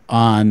job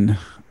on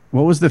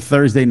what was the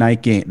Thursday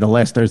night game, the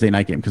last Thursday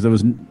night game, because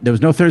there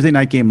was no Thursday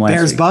night game last week.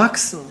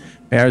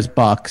 Bears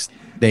Bucks.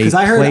 Because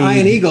I heard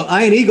Ian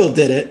Eagle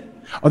did it.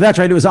 Oh, that's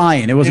right. It was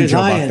Ian. It wasn't Joe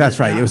Buck. That's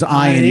right. It was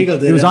Ian. Eagle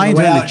did it was Ian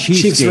doing the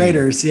Chiefs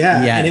Raiders.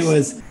 Yeah, yes.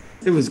 And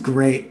it was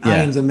great. Yeah.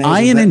 Ian's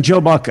amazing. Ian and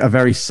Joe Buck are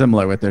very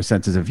similar with their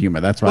senses of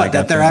humor. That's why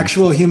that they're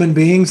actual human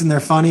beings and they're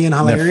funny and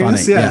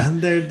hilarious. Funny,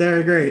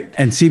 they're great.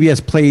 And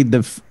CBS played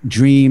the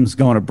Dreams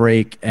going to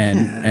break,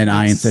 and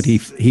Ian said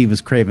he was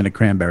craving a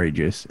cranberry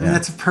juice. Yeah. And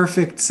that's a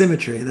perfect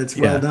symmetry. That's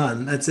well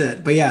done. That's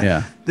it. But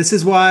this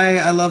is why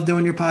I love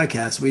doing your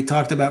podcast. We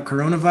talked about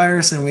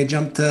coronavirus and we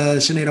jumped to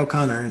Sinead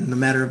O'Connor in a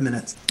matter of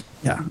minutes.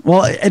 Yeah.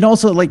 Well, and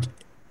also, like,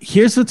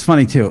 here's what's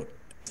funny too.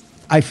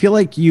 I feel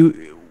like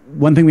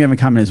one thing we have in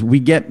common is we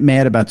get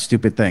mad about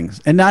stupid things,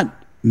 and not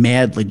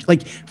madly.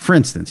 Like, for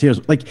instance, here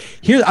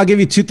I'll give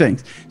you two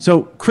things.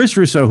 So Chris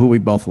Russo, who we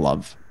both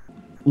love,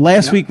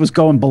 last week was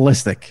going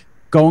ballistic,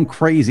 going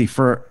crazy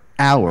for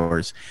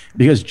hours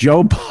because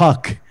Joe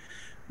Buck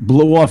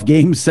blew off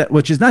Game 7,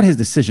 which is not his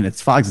decision;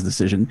 it's Fox's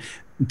decision.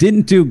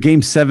 Didn't do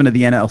Game 7 of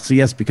the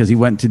NLCS because he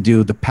went to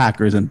do the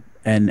Packers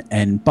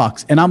and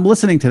Bucks. And I'm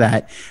listening to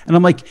that, and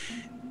I'm like,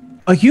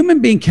 a human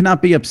being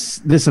cannot be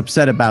this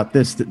upset about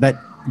this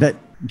that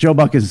Joe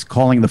Buck is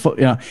calling the foot,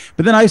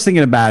 But then I was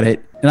thinking about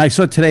it, and I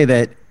saw today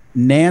that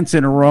Nance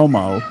and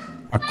Romo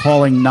are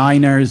calling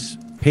Niners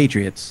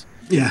Patriots.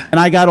 Yeah. And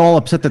I got all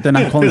upset that they're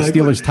not calling the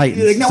Steelers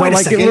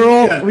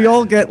Titans. We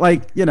all get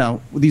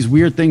these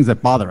weird things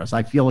that bother us.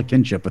 I feel a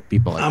kinship with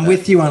people like I'm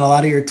with you on a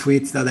lot of your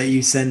tweets though that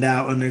you send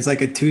out when there's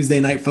like a Tuesday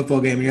night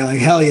football game and you're like,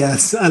 hell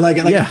yes. I like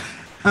it. Like,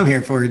 I'm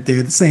here for it,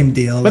 dude. Same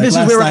deal. But this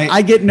is where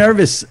I get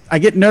nervous. I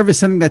get nervous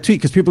sending that tweet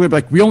because people are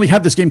like, we only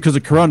have this game because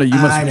of Corona. You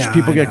must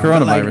people get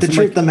coronavirus. Like, the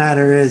truth of the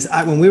matter is,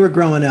 when we were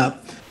growing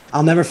up,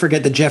 I'll never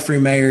forget the Jeffrey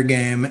Mayer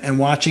game and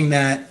watching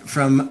that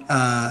from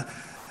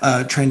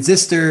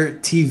Transistor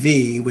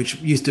TV, which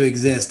used to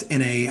exist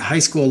in a high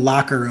school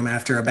locker room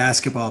after a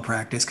basketball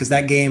practice. Because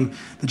that game,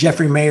 the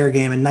Jeffrey Mayer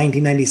game in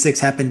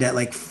 1996 happened at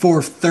like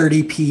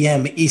 4:30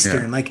 p.m.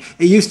 Eastern. Yeah. Like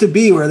it used to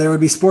be where there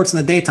would be sports in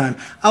the daytime.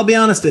 I'll be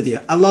honest with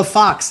you. I love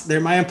Fox. They're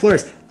my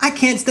employers. I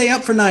can't stay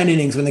up for 9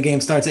 innings when the game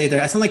starts at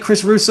 8:30. I sound like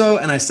Chris Russo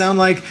and I sound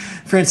like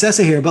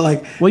Francesa here, but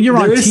like, well, you're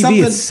on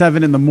TV at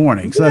 7 in the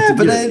morning. So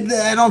but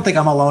I don't think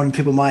I'm alone in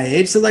people my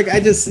age. So like, I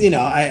just,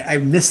 I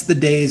miss the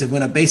days of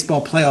when a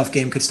baseball playoff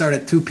game could start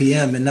at 2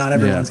 p.m. and not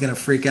everyone's going to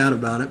freak out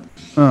about it.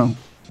 Oh,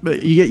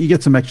 but you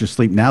get some extra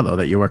sleep now though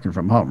that you're working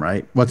from home,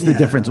 right? What's the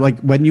difference? Like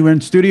when you were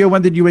in studio,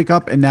 when did you wake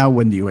up? And now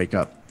when do you wake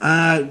up?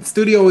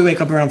 Studio, we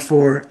wake up around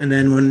 4, and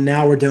then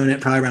now we're doing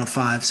it probably around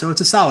 5. So it's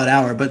a solid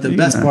hour. But the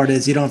best part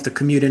is you don't have to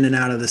commute in and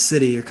out of the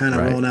city. You're kind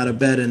of rolling out of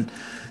bed and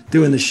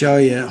doing the show.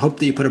 You hope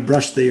that you put a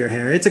brush through your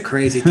hair. It's a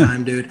crazy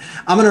time, dude.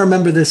 I'm going to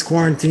remember this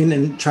quarantine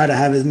and try to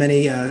have as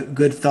many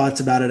good thoughts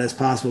about it as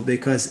possible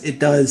because it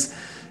does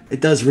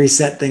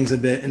reset things a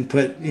bit and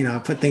put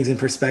things in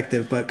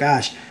perspective. But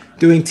gosh,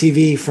 doing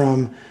TV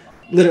from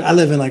I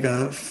live in like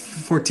a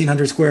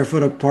 1,400 square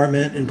foot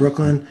apartment in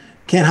Brooklyn.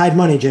 Can't hide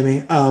money,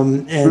 Jimmy.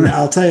 And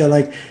I'll tell you,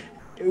 like,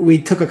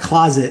 we took a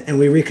closet and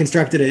we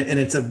reconstructed it, and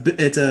it's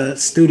a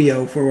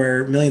studio for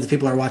where millions of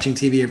people are watching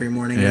TV every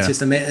morning. Yeah. It's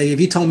just amazing.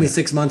 If you told me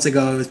 6 months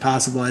ago it was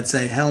possible, I'd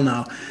say hell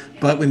no.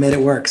 But we made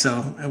it work.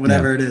 So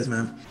whatever it is,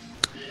 man.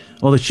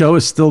 Well, the show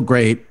is still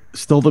great.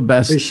 Still the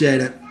best.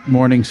 Appreciate it.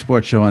 Morning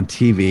sports show on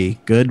TV.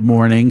 Good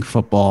Morning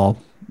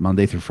Football,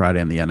 Monday through Friday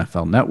on the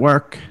NFL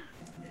Network.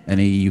 And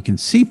you can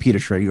see Peter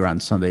Schrager on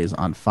Sundays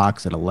on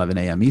Fox at 11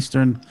 a.m.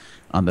 Eastern.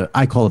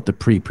 I call it the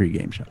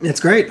pregame show. It's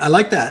great. I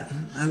like that.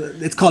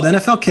 It's called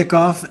NFL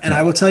Kickoff, and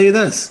I will tell you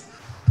this: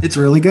 it's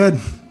really good.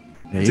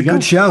 It's a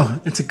good show.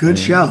 It's a good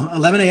show.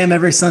 11 a.m.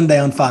 every Sunday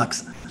on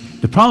Fox.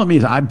 The problem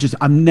is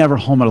I'm never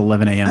home at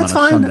 11 a.m. That's on a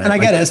fine, Sunday. and I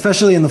get it,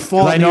 especially in the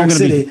fall in New York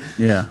City.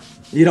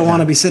 You don't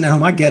want to be sitting at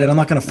home. I get it. I'm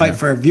not going to fight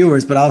for our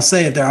viewers, but I'll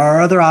say if there are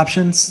other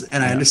options,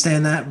 and I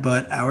understand that,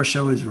 but our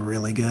show is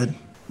really good.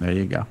 There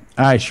you go.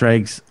 All right,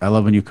 Shregs. I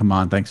love when you come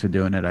on. Thanks for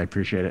doing it. I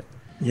appreciate it.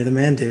 You're the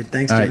man, dude.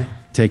 Thanks, Jimmy. All right.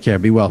 Take care.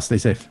 Be well. Stay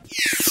safe.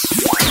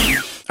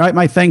 All right.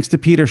 My thanks to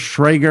Peter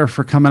Schrager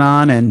for coming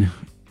on and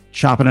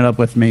chopping it up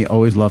with me.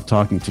 Always love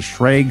talking to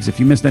Shregs. If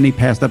you missed any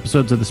past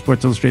episodes of the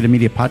Sports Illustrated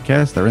Media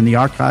Podcast, they're in the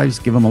archives.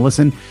 Give them a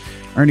listen.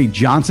 Ernie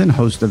Johnson,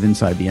 host of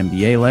Inside the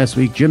NBA last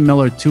week. Jim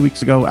Miller 2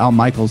 weeks ago. Al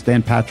Michaels,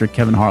 Dan Patrick,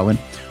 Kevin Harlan.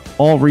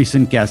 All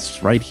recent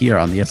guests right here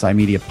on the SI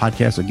Media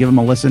Podcast. So give them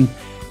a listen,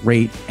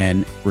 rate,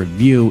 and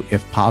review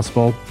if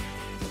possible.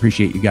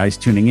 Appreciate you guys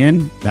tuning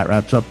in. That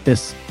wraps up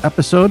this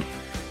episode,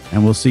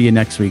 and we'll see you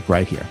next week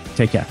right here.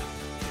 Take care.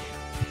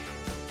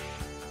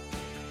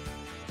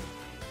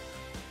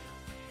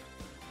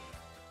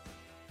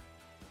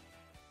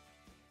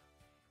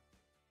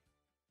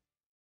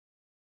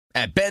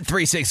 At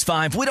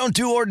Bet365, we don't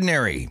do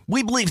ordinary.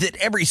 We believe that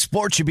every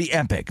sport should be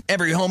epic.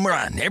 Every home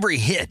run, every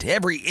hit,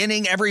 every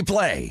inning, every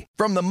play.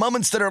 From the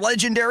moments that are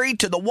legendary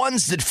to the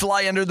ones that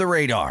fly under the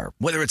radar.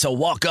 Whether it's a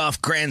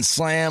walk-off grand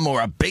slam or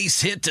a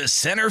base hit to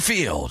center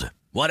field.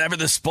 Whatever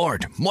the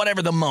sport,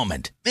 whatever the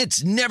moment.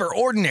 It's never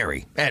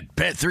ordinary at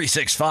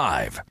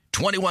Bet365.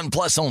 21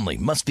 plus only.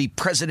 Must be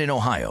present in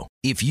Ohio.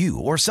 If you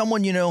or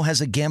someone you know has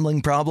a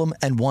gambling problem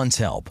and wants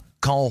help,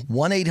 call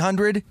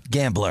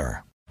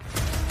 1-800-GAMBLER.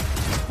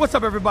 What's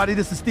up, everybody?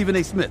 This is Stephen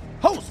A. Smith,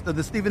 host of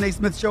the Stephen A.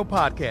 Smith Show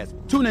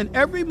podcast. Tune in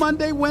every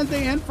Monday,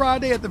 Wednesday, and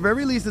Friday at the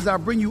very least as I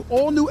bring you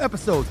all new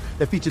episodes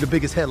that feature the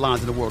biggest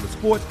headlines in the world of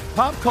sports,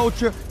 pop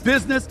culture,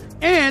 business,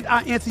 and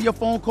I answer your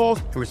phone calls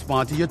and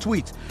respond to your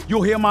tweets.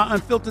 You'll hear my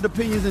unfiltered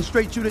opinions and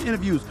straight-shooter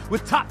interviews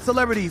with top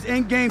celebrities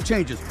and game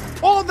changers.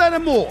 All that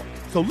and more.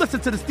 So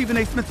listen to the Stephen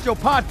A. Smith Show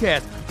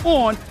podcast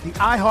on the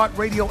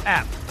iHeartRadio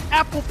app,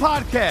 Apple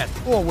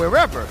Podcasts, or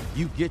wherever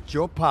you get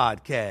your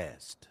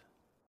podcast.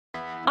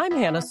 I'm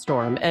Hannah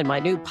Storm, and my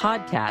new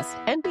podcast,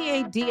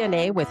 NBA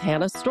DNA with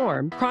Hannah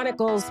Storm,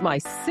 chronicles my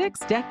 6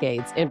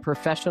 decades in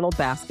professional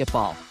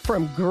basketball.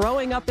 From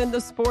growing up in the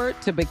sport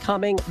to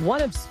becoming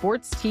one of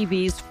sports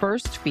TV's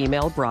first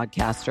female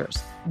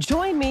broadcasters.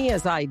 Join me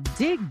as I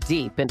dig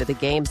deep into the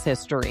game's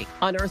history,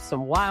 unearth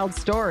some wild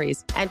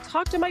stories, and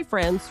talk to my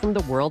friends from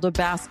the world of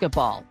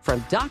basketball,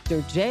 from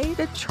Dr. J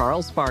to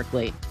Charles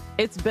Barkley.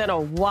 It's been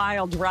a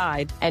wild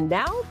ride, and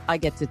now I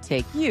get to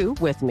take you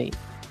with me.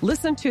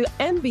 Listen to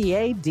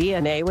NBA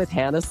DNA with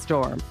Hannah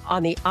Storm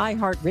on the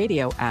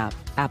iHeartRadio app,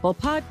 Apple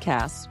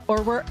Podcasts,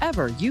 or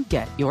wherever you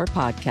get your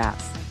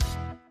podcasts.